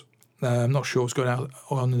bored. I'm not sure what's going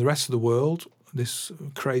on in the rest of the world. This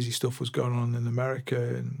crazy stuff was going on in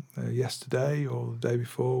America yesterday or the day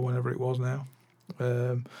before, whenever it was now.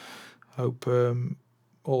 Hope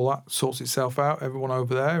all that sorts itself out. Everyone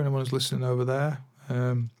over there, anyone who's listening over there,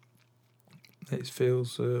 it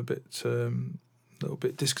feels a little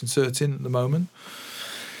bit disconcerting at the moment.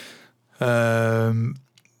 But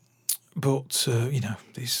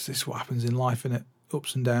this is what happens in life, innit?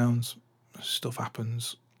 Ups and downs, stuff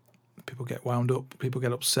happens. People get wound up, people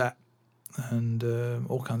get upset, and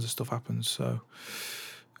all kinds of stuff happens. So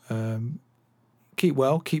keep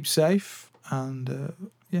well, keep safe, and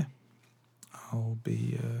I'll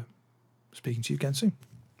be speaking to you again soon.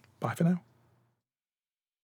 Bye for now.